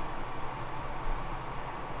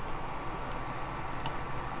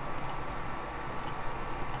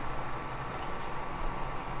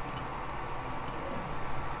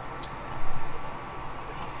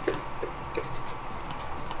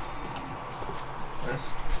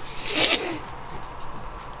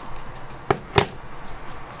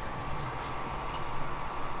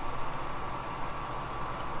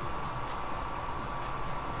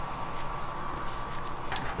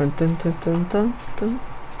 Tum.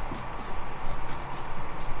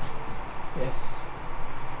 Yes.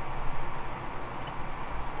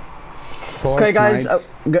 Okay guys,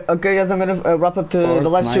 I'm gonna wrap up the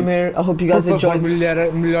live stream here. I hope you guys Por favor,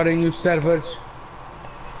 enjoyed. melhorem os servers.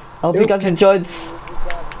 I hope you guys enjoyed.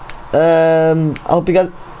 I hope you guys.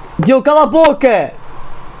 Diogo, cala a boca!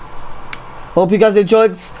 Hope you guys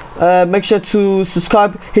enjoyed. Make sure to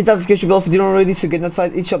subscribe, hit that notification bell if you didn't already, so you get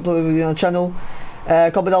notified each upload video on the channel.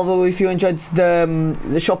 Comment down below if you enjoyed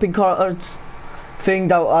the shopping cart thing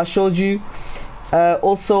that I showed you.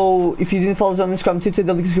 Also, if you didn't follow us on Instagram, Twitter,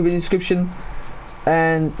 the link is in the description.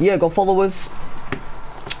 And yeah, go follow us.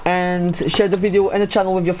 and share the video and the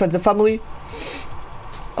channel with your friends and family.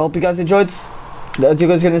 I hope you guys enjoyed. You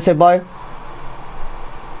guys gonna say bye?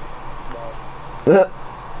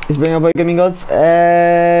 It's been your boy Gaming Gods,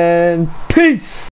 and peace!